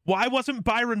people, why wasn't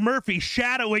Byron Murphy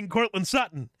shadowing Cortland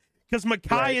Sutton? Because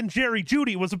Mekhi and Jerry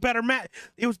Jeudy was a better match.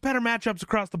 It was better matchups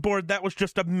across the board. That was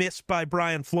just a miss by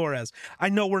Brian Flores. I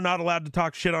know we're not allowed to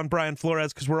talk shit on Brian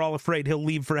Flores because we're all afraid he'll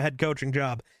leave for a head coaching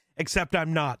job. Except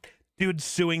I'm not. Dude's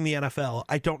suing the NFL.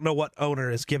 I don't know what owner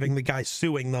is giving the guy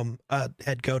suing them a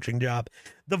head coaching job.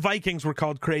 The Vikings were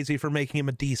called crazy for making him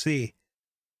a DC.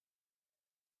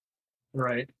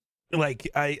 Right. Like,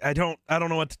 I don't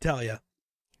know what to tell you.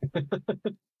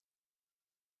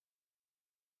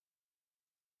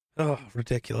 Oh,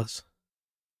 ridiculous.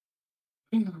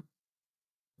 Yeah.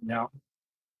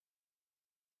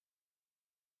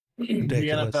 Ridiculous. The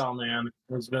NFL, man,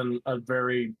 has been a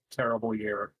very terrible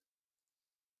year.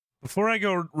 Before I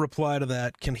go reply to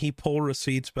that, can he pull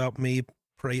receipts about me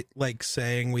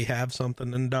saying we have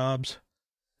something in Dobbs?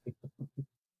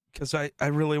 Because I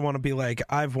really want to be like,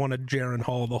 I've wanted Jaren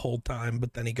Hall the whole time,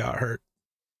 but then he got hurt.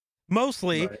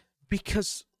 Mostly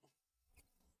because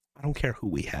I don't care who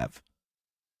we have.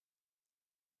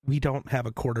 We don't have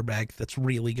a quarterback that's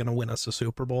really going to win us a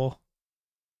Super Bowl.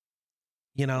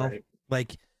 You know,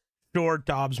 like, sure,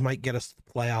 Dobbs might get us to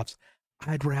the playoffs.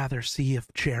 I'd rather see if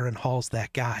Jaren Hall's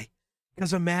that guy.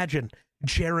 Because imagine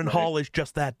Jaren Hall is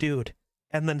just that dude.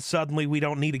 And then suddenly we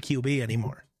don't need a QB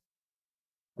anymore.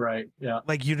 Right, yeah.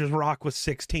 Like, you just rock with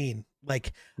 16.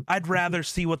 Like, I'd rather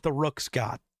see what the Rooks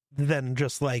got than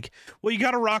just like, well, you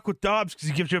got to rock with Dobbs because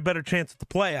he gives you a better chance at the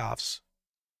playoffs.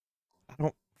 I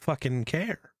don't fucking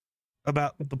care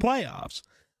about the playoffs.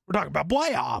 We're talking about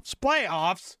playoffs.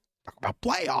 Talk about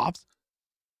playoffs.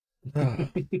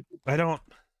 I don't.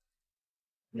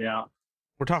 Yeah.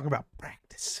 We're talking about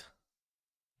practice.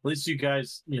 At least you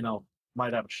guys,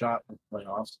 might have a shot in the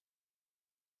playoffs.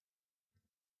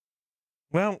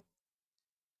 Well,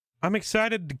 I'm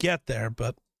excited to get there,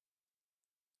 but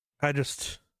I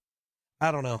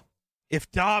don't know. If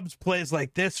Dobbs plays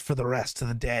like this for the rest of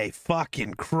the day,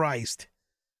 fucking Christ.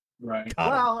 Right.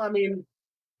 Well, I mean,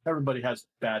 everybody has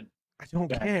bad. I don't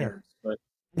care. Games, but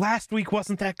last week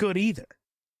wasn't that good either.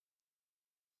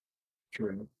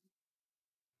 True.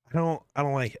 I don't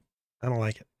like it. I don't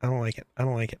like it. I don't like it. I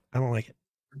don't like it. I don't like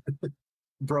it.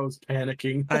 Bro's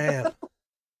panicking. I am.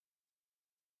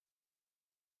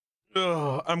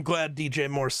 Oh, I'm glad DJ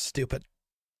Moore's stupid.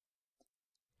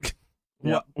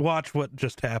 Yep. Watch what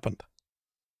just happened.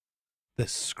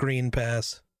 This screen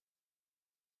pass.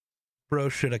 Bro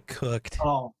should have cooked.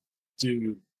 Oh,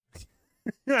 dude.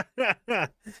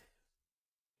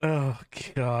 Oh,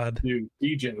 God. Dude,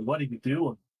 DJ, what are you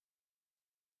doing?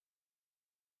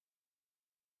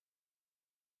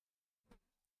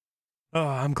 Oh,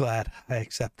 I'm glad. I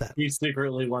accept that. He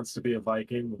secretly wants to be a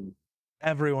Viking. And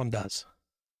everyone does.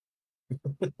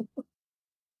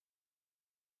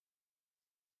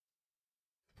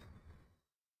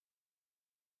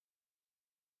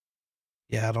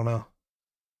 Yeah, I don't know.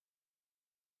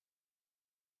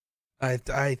 I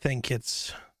think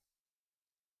it's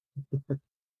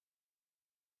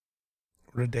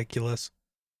ridiculous.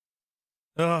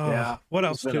 Oh, yeah. What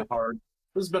else? This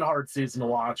has been a hard season to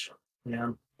watch.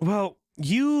 Yeah. Well,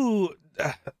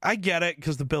 I get it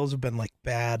because the Bills have been like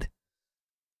bad.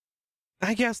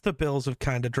 I guess the Bills have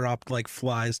kind of dropped like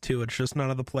flies too. It's just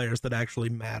none of the players that actually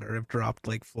matter have dropped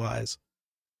like flies.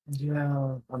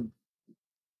 Yeah.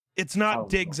 It's not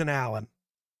Diggs and Allen.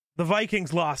 The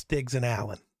Vikings lost Diggs and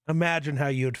Allen. Imagine how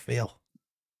you'd feel.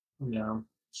 Yeah,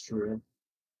 it's true.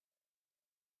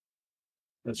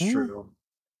 That's true.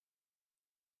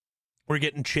 We're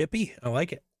getting chippy. I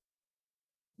like it.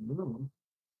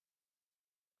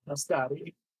 That's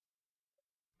daddy.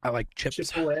 I like chips.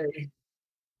 Chip away.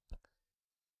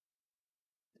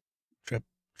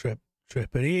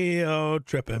 Trippity-o,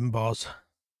 tripping balls.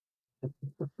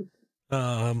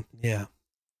 Yeah.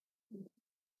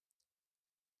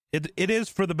 It is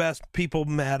for the best. People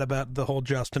mad about the whole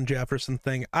Justin Jefferson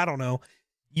thing. I don't know.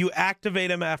 You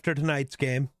activate him after tonight's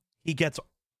game. He gets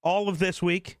all of this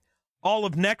week, all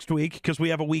of next week, because we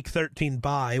have a week 13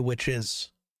 bye, which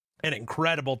is an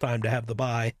incredible time to have the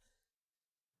bye.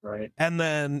 Right. And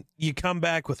then you come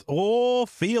back with,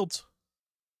 Fields.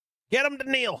 Get him to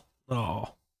Neil.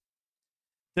 Oh.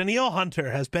 Danielle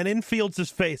Hunter has been in Fields'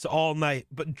 face all night,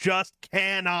 but just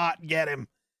cannot get him.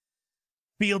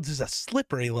 Fields is a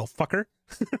slippery little fucker.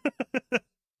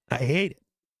 I hate it.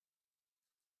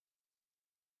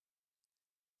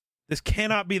 This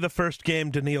cannot be the first game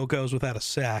Danielle goes without a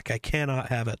sack. I cannot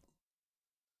have it.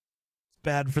 It's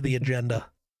bad for the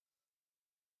agenda.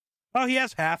 Oh, he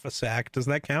has half a sack. Does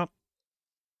that count?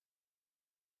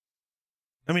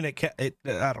 I mean, I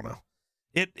don't know.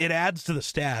 It adds to the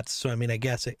stats, so I mean, I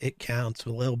guess it counts a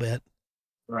little bit.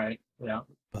 Right. Yeah.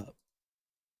 But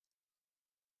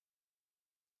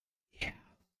yeah.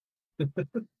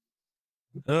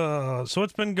 So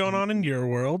what's been going on in your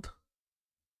world?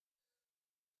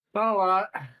 Not a lot.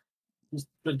 Just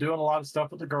been doing a lot of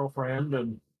stuff with the girlfriend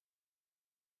and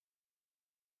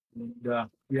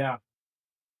yeah,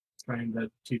 trying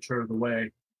to teach her the way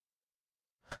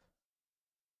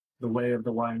of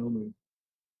the Wyoming.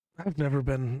 I've never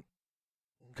been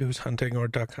goose hunting or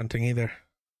duck hunting either.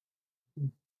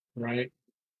 Right.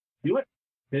 You went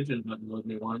pigeon hunting with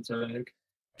me once, I think.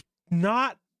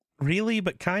 Not really,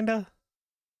 but kinda.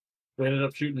 We ended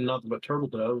up shooting nothing but turtle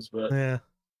doves, but yeah.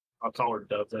 Collared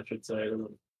doves, I should say.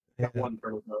 Got one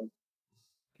turtle dove.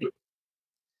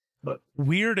 But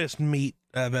weirdest meat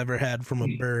I've ever had from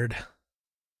a bird.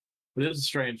 It is a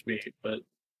strange meat, but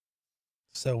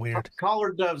so weird.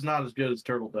 Collared dove's not as good as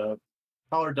turtle dove.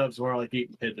 Collar dubs more like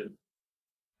eating pigeon.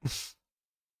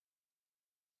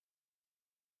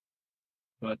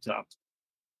 But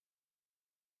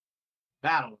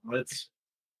I don't know.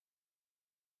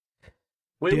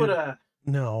 We would have.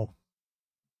 No.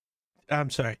 I'm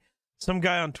sorry. Some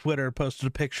guy on Twitter posted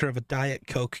a picture of a Diet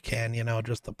Coke can,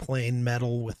 just the plain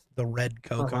metal with the red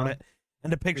Coke on it,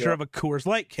 and a picture of a Coors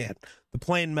Light can, the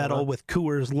plain metal with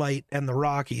Coors Light and the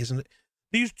Rockies. And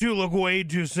these two look way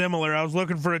too similar. I was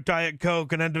looking for a Diet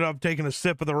Coke and ended up taking a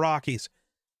sip of the Rockies.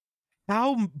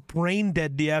 How brain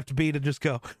dead do you have to be to just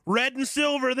go, red and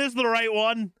silver, this is the right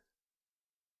one?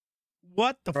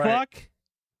 What the fuck?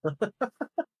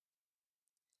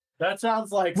 That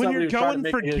sounds like when you're going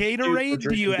for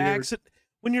Gatorade,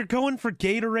 when you're going for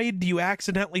Gatorade, do you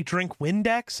accidentally drink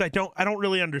Windex? I don't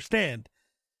really understand.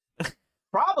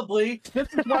 Probably. This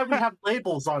is why we have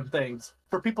labels on things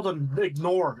for people to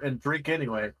ignore and drink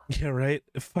anyway. Yeah, right.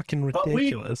 Fucking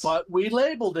ridiculous. But we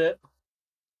labeled it.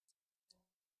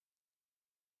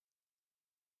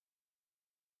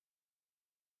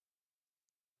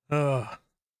 So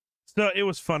it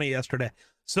was funny yesterday.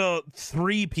 So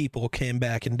 3 people came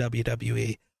back in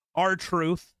WWE.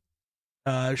 R-Truth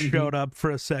showed up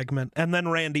for a segment, and then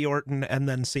Randy Orton, and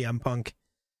then CM Punk.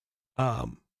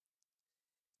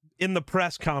 In the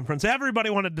press conference, everybody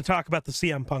wanted to talk about the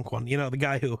CM Punk one. The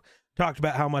guy who talked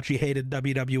about how much he hated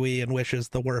WWE and wishes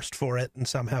the worst for it, and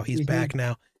somehow he's back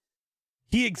now.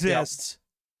 He exists.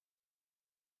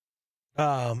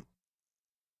 Yep.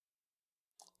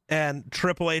 And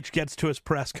Triple H gets to his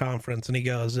press conference, and he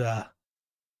goes,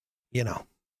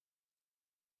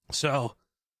 so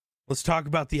let's talk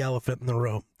about the elephant in the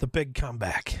room, the big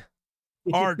comeback.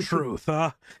 R-Truth,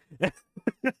 huh?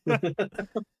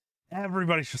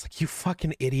 Everybody's just like, you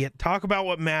fucking idiot. Talk about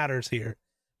what matters here.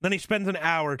 Then he spends an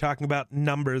hour talking about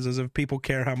numbers as if people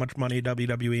care how much money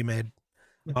WWE made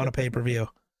on a pay-per-view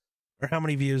or how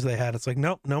many views they had. It's like,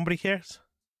 nope, nobody cares.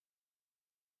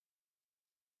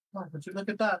 Oh, but you look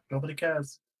at that. Nobody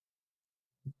cares.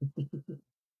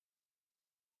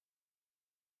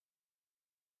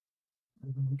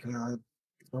 God.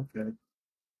 Okay.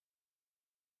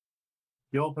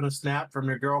 You open a snap from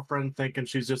your girlfriend thinking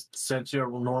she's just sent you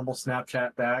a normal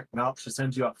Snapchat back. Nope, she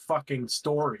sends you a fucking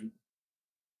story.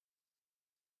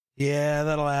 Yeah,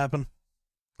 that'll happen.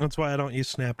 That's why I don't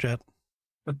use Snapchat.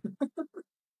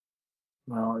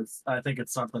 Well, I think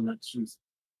it's something that she's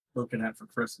looking at for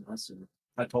Christmas. And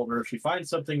I told her if she finds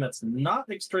something that's not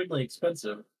extremely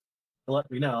expensive, to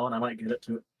let me know, and I might get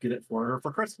it for her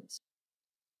for Christmas.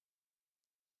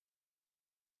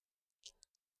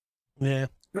 Yeah.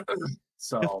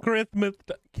 So, it's Christmas.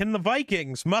 Can the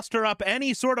Vikings muster up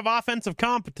any sort of offensive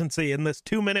competency in this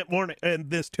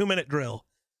 2-minute drill?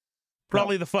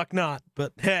 Probably the fuck not.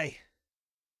 But hey,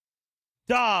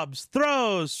 Dobbs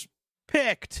throws,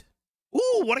 picked.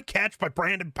 Ooh, what a catch by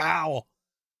Brandon Powell,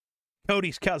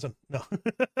 Cody's cousin. No,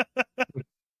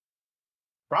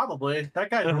 probably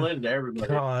that guy's related to everybody.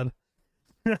 God,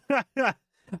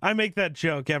 I make that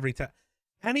joke every time.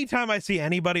 Anytime I see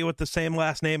anybody with the same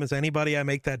last name as anybody, I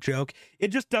make that joke. It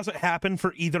just doesn't happen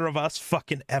for either of us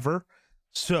fucking ever.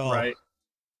 So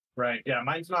right. Yeah,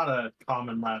 mine's not a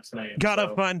common last name.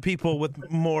 Gotta find people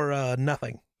with more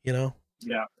nothing, Yeah.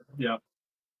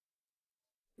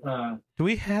 Do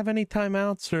we have any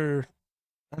timeouts, or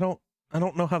I don't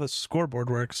know how the scoreboard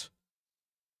works.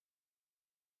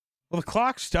 Well, the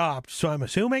clock stopped, so I'm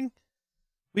assuming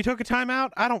we took a timeout.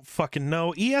 I don't fucking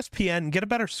know. ESPN, get a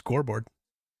better scoreboard.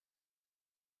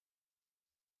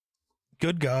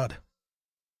 Good God.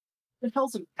 What the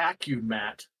hell's an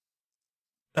AccuMat?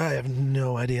 I have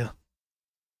no idea.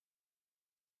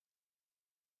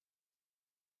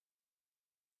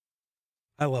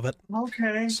 I love it.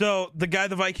 Okay. So the guy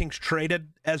the Vikings traded,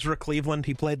 Ezra Cleveland,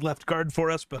 he played left guard for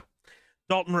us, but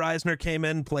Dalton Reisner came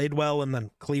in, played well, and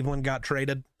then Cleveland got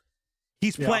traded.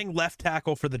 He's playing left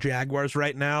tackle for the Jaguars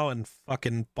right now and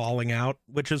fucking balling out,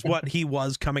 which is what he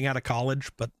was coming out of college.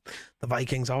 But the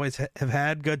Vikings always have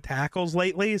had good tackles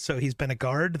lately, so he's been a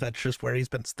guard. That's just where he's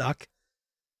been stuck.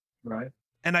 Right.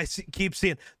 And I keep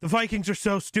seeing the Vikings are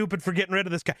so stupid for getting rid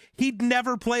of this guy. He'd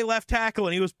never play left tackle,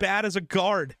 and he was bad as a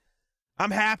guard. I'm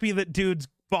happy that dude's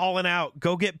balling out.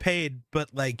 Go get paid,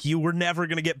 but you were never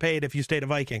going to get paid if you stayed a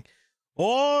Viking.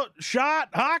 Oh, shot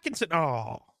Hawkinson.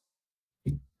 Oh.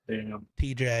 Damn.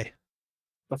 TJ.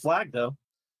 The flag, though.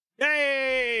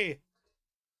 Yay!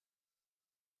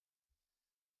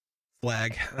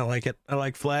 Flag. I like it. I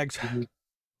like flags. I like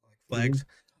flags.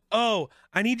 Oh,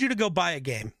 I need you to go buy a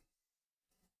game.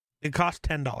 It costs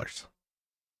 $10.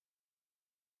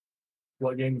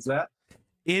 What game is that?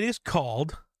 It is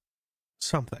called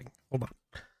something. Hold on.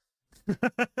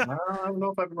 I don't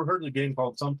know if I've ever heard of a game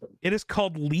called something. It is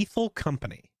called Lethal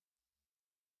Company.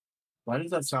 Why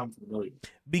does that sound familiar?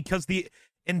 Because the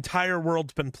entire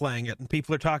world's been playing it, and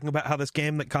people are talking about how this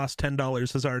game that cost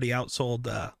 $10 has already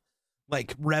outsold,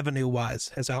 like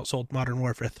revenue-wise, has outsold Modern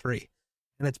Warfare 3,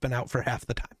 and it's been out for half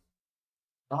the time.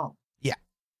 Oh. Yeah.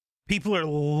 People are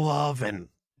loving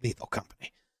Lethal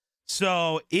Company.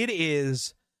 So it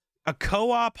is a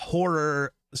co-op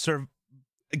horror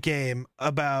game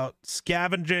about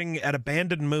scavenging at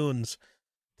abandoned moons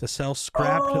to sell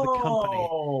scrap to the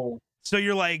company. So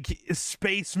you're like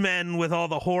spacemen with all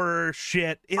the horror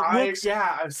shit. It looks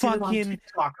I've seen it on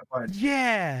TikTok a bunch.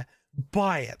 Yeah,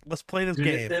 buy it. Let's play this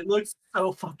game. It looks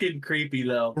so fucking creepy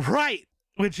though. Right,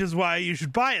 which is why you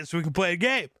should buy it so we can play a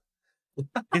game.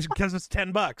 It's because it's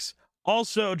 $10.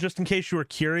 Also, just in case you were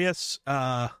curious,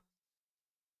 what?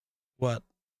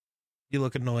 You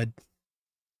look annoyed.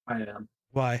 I am.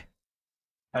 Why?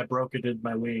 I broke it in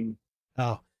my wing.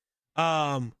 Oh.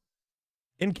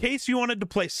 In case you wanted to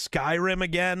play Skyrim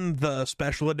again, the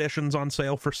special edition's on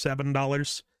sale for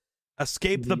 $7.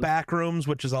 Escape the Backrooms,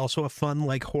 which is also a fun,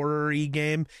 like, horror-y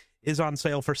game, is on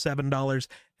sale for $7.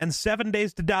 And 7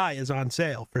 Days to Die is on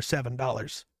sale for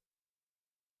 $7.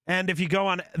 And if you go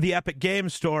on the Epic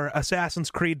Games Store,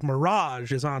 Assassin's Creed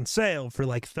Mirage is on sale for,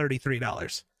 like,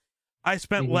 $33. I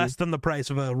spent less than the price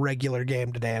of a regular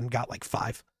game today and got, like,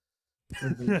 5.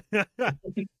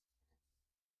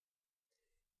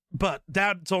 But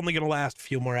that's only going to last a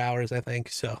few more hours, I think.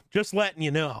 So just letting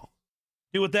you know.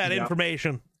 Do with that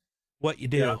information what you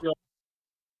do.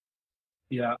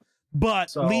 Yeah.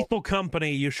 But Lethal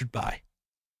Company you should buy.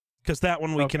 Because that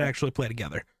one we can actually play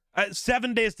together.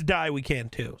 7 Days to Die we can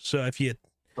too. So if you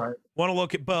want to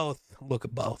look at both, look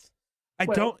at both.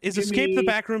 Is Escape the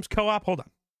Backrooms co-op? Hold on.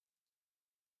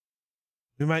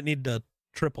 We might need to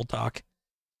triple talk.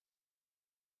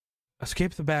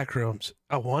 Escape the Backrooms,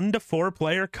 a 1 to 4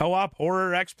 player co-op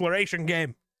horror exploration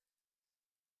game.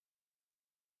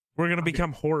 We're going to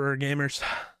become horror gamers.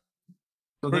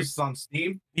 So this is on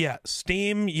Steam? Yeah,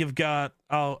 Steam, you've got,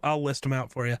 I'll list them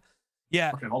out for you.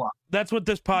 Yeah, okay, hold on. That's what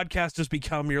this podcast has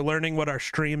become. You're learning what our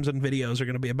streams and videos are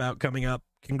going to be about coming up.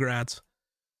 Congrats.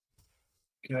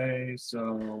 Okay,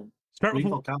 so start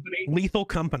Lethal with Company? Lethal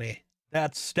Company.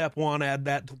 That's step 1. Add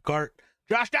that to cart.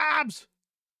 Josh Dobbs!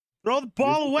 Throw the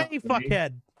ball away,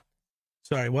 fuckhead.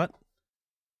 Sorry, what?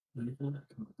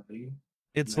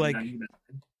 It's like,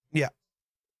 yeah.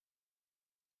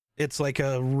 It's like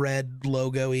a red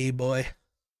logo-y, boy.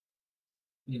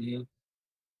 Mm-hmm.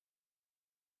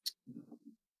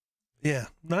 Yeah,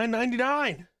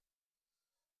 $9.99.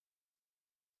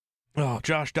 Oh,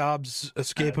 Josh Dobbs'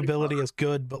 escapability is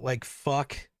good, but like,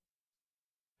 fuck.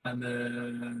 And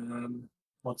then,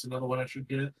 what's another one I should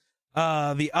get?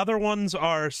 The other ones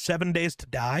are 7 Days to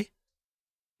Die,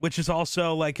 which is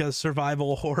also like a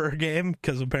survival horror game,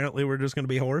 because apparently we're just going to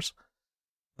be whores.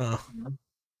 7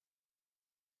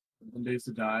 Days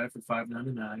to Die for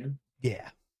 $5.99.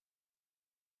 Yeah.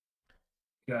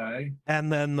 Okay.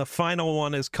 And then the final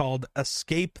one is called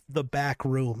Escape the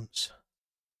Backrooms.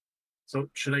 So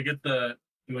do I get the...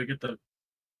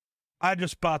 I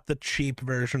just bought the cheap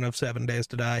version of 7 Days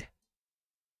to Die.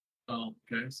 Oh,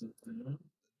 okay. So,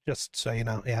 just so you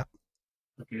know, yeah.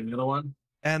 Okay, and the other one?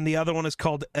 And the other one is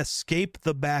called Escape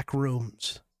the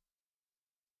Backrooms.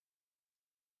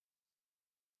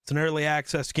 It's an early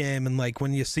access game, and like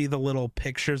when you see the little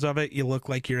pictures of it, you look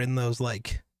like you're in those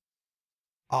like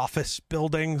office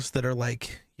buildings that are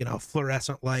like, you know,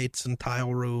 fluorescent lights and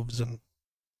tile roofs, and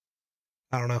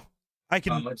I don't know. I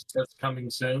can. It's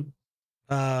coming soon.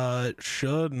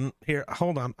 Shouldn't. Here,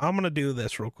 hold on. I'm gonna do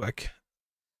this real quick.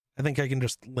 I think I can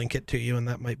just link it to you, and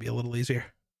that might be a little easier.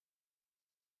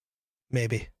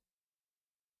 Maybe.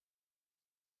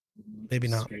 Maybe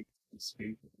not.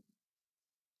 Escape.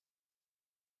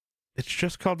 It's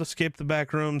just called Escape the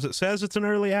Backrooms. It says it's an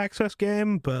early access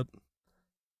game, but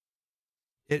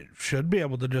it should be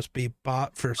able to just be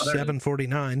bought for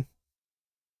 $7.49.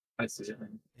 I see it.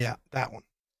 Yeah, that one.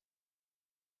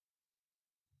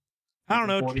 I don't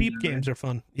know. Cheap games are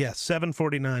fun. Yeah,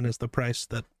 $7.49 is the price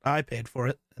that I paid for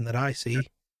it and that I see.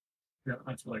 Yeah,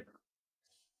 that's like.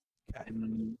 Okay.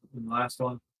 And the last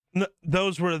one. No,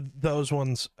 those were those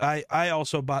ones. I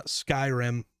also bought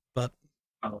Skyrim, but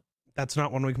that's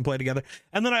not one we can play together.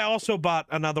 And then I also bought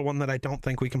another one that I don't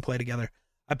think we can play together.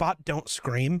 I bought Don't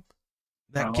Scream,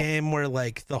 that game where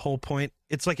like the whole point,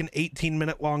 it's like an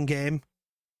 18-minute long game,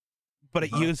 but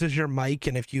it uses your mic,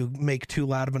 and if you make too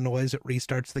loud of a noise, it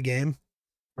restarts the game.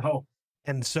 Oh.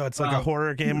 And so it's like a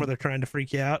horror game where they're trying to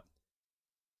freak you out.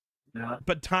 Yeah.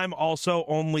 But time also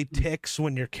only ticks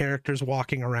when your character's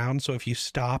walking around, so if you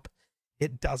stop,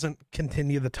 it doesn't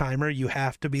continue the timer. You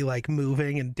have to be like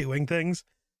moving and doing things.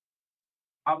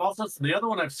 I've also, the other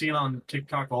one I've seen on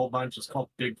TikTok a whole bunch is called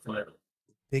Bigfoot.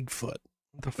 What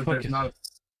the fuck There's is... not a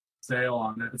sale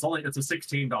on it. It's a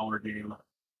 $16 game.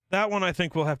 That one I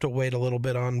think we'll have to wait a little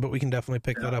bit on, but we can definitely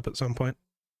pick that up at some point.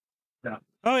 Yeah.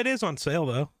 Oh, it is on sale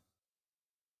though.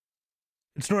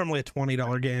 It's normally a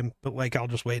 $20 game, but like I'll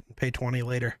just wait and pay $20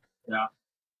 later. Yeah.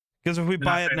 Because if we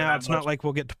buy it now, it's not like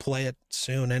we'll get to play it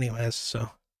soon anyways, so.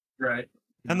 Right.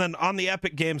 And then on the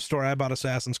Epic Game Store, I bought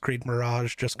Assassin's Creed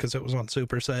Mirage just because it was on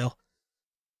super sale.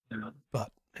 Yeah.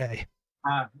 But, hey.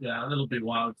 Yeah, it'll be a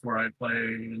while before I play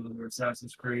another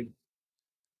Assassin's Creed.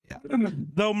 Yeah.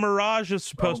 Though Mirage is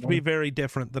supposed to be very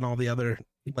different than all the other,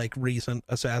 like, recent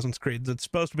Assassin's Creeds. It's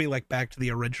supposed to be, like, back to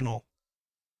the original,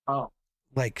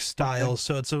 like, styles.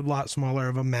 Okay. So it's a lot smaller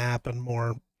of a map and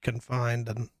more confined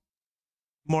and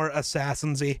more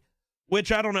Assassins-y. Which,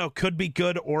 I don't know, could be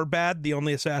good or bad. The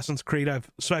only Assassin's Creed I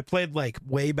played, like,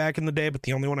 way back in the day, but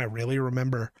the only one I really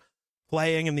remember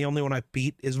playing and the only one I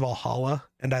beat is Valhalla,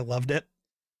 and I loved it.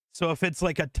 So if it's,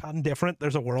 like, a ton different,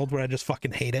 there's a world where I just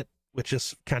fucking hate it, which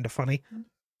is kind of funny.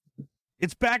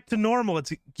 It's back to normal.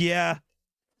 Yeah.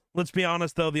 Let's be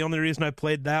honest, though, the only reason I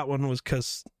played that one was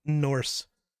because Norse.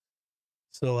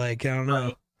 So, like, I don't know.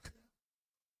 Right.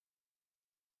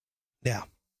 Yeah.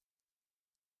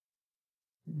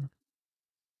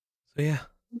 So, yeah.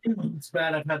 It's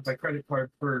bad. I've had my credit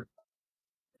card for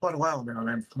quite a while now, and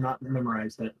I've not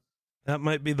memorized it. That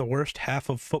might be the worst half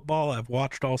of football I've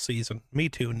watched all season. Me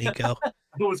too, Nico. It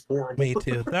was horrible. Me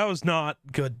too. That was not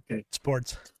good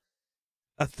sports.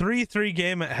 A 3-3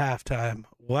 game at halftime.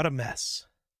 What a mess.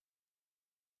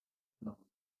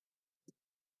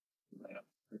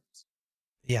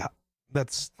 Yeah,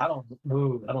 that's... I don't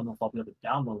know if I'll be able to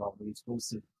download all these. We'll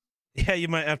see. Yeah, you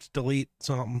might have to delete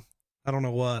something. I don't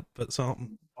know what, but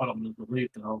something. I don't know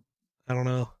delete, though. I don't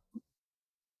know.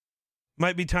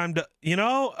 Might be time to...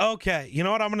 Okay. You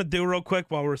know what I'm going to do real quick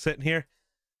while we're sitting here?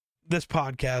 This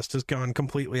podcast has gone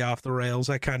completely off the rails.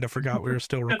 I kind of forgot we were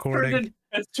still recording.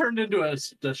 It's turned into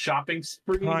a shopping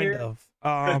spree kind of.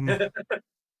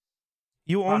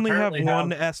 You only have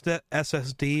one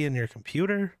SSD in your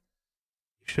computer.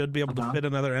 You should be able to fit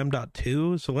another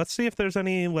M.2. So let's see if there's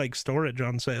any like storage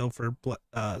on sale for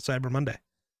Cyber Monday.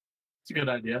 It's a good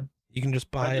idea. You can just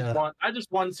buy. I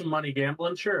just won some money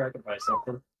gambling. Sure, I can buy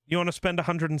something. You want to spend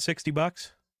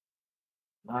 $160?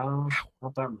 No,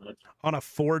 not that much. On a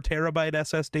 4 terabyte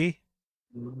SSD?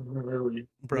 Really?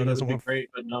 Bro doesn't want great,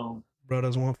 but no. Bro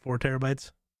doesn't want 4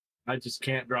 terabytes. I just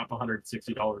can't drop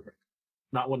 $160.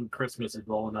 Not when Christmas is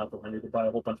rolling up and I need to buy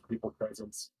a whole bunch of people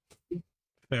presents.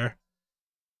 Fair.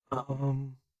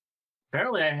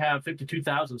 Apparently, I have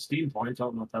 52,000 Steam points. I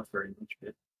don't know if that's very much.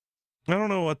 But I don't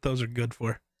know what those are good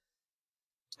for.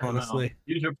 Honestly,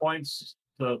 use your points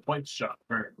to point shop.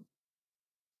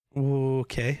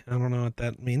 Okay, I don't know what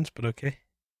that means, but okay.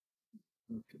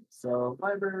 So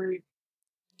library.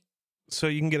 So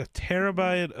you can get a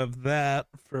terabyte of that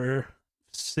for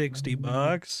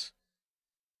 $60.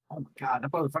 Oh my god,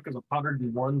 that motherfucker's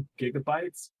 101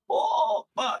 gigabytes. Oh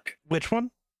fuck! Which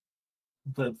one?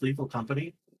 The Lethal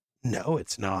Company. No,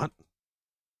 it's not.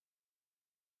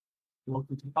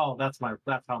 Oh, that's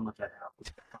how much I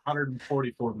have.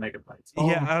 144 megabytes.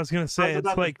 Yeah, I was gonna say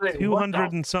it's like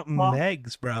 200 and something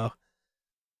megs, bro.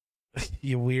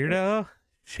 You weirdo.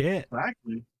 Shit.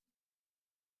 Actually,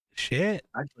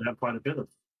 I have quite a bit of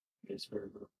space for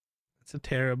it. It's a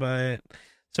terabyte.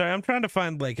 Sorry, I'm trying to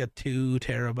find like a 2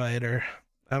 terabyte.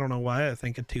 I don't know why I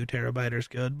think a 2 terabyte is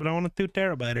good, but I want a 2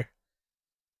 terabyte.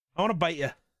 I want to bite you.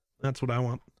 That's what I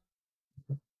want.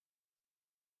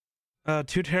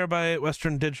 2 terabyte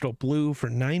Western Digital Blue for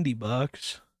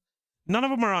 $90. None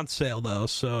of them are on sale though,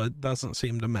 so it doesn't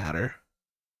seem to matter.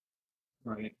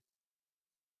 Right.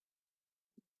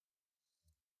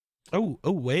 Oh,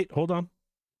 wait, hold on.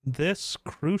 This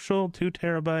crucial 2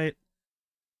 terabyte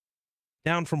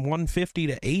down from 150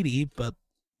 to 80, but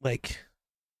like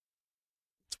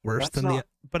it's worse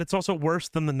but it's also worse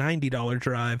than the $90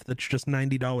 drive that's just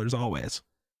 $90 always.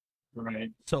 Right.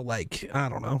 So like, I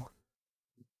don't know.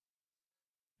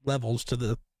 Levels to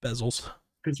the bezels.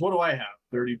 Because what do I have?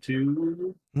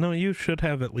 32? No, you should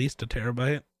have at least a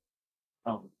terabyte.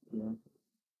 Oh, yeah.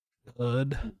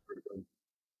 Good.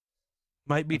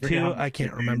 Might be 2. I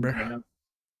can't remember.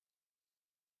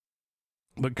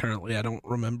 But currently I don't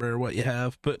remember what you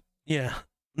have. But yeah,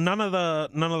 none of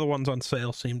the ones on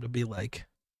sale seem to be like,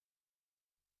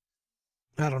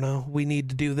 I don't know, we need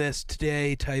to do this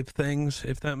today type things,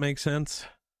 if that makes sense.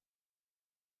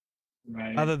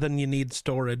 Right. Other than you need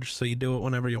storage, so you do it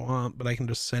whenever you want, but I can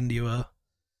just send you the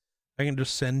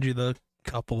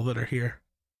couple that are here.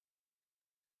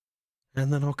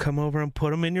 And then I'll come over and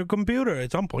put them in your computer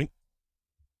at some point.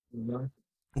 Mm-hmm.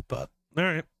 But, all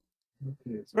right.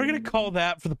 Okay, so we're going to call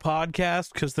that for the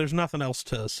podcast because there's nothing else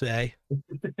to say.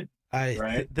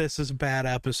 This is a bad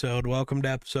episode. Welcome to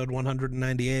episode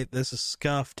 198. This is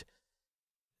Scuffed.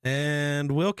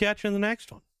 And we'll catch you in the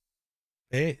next one.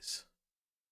 Peace.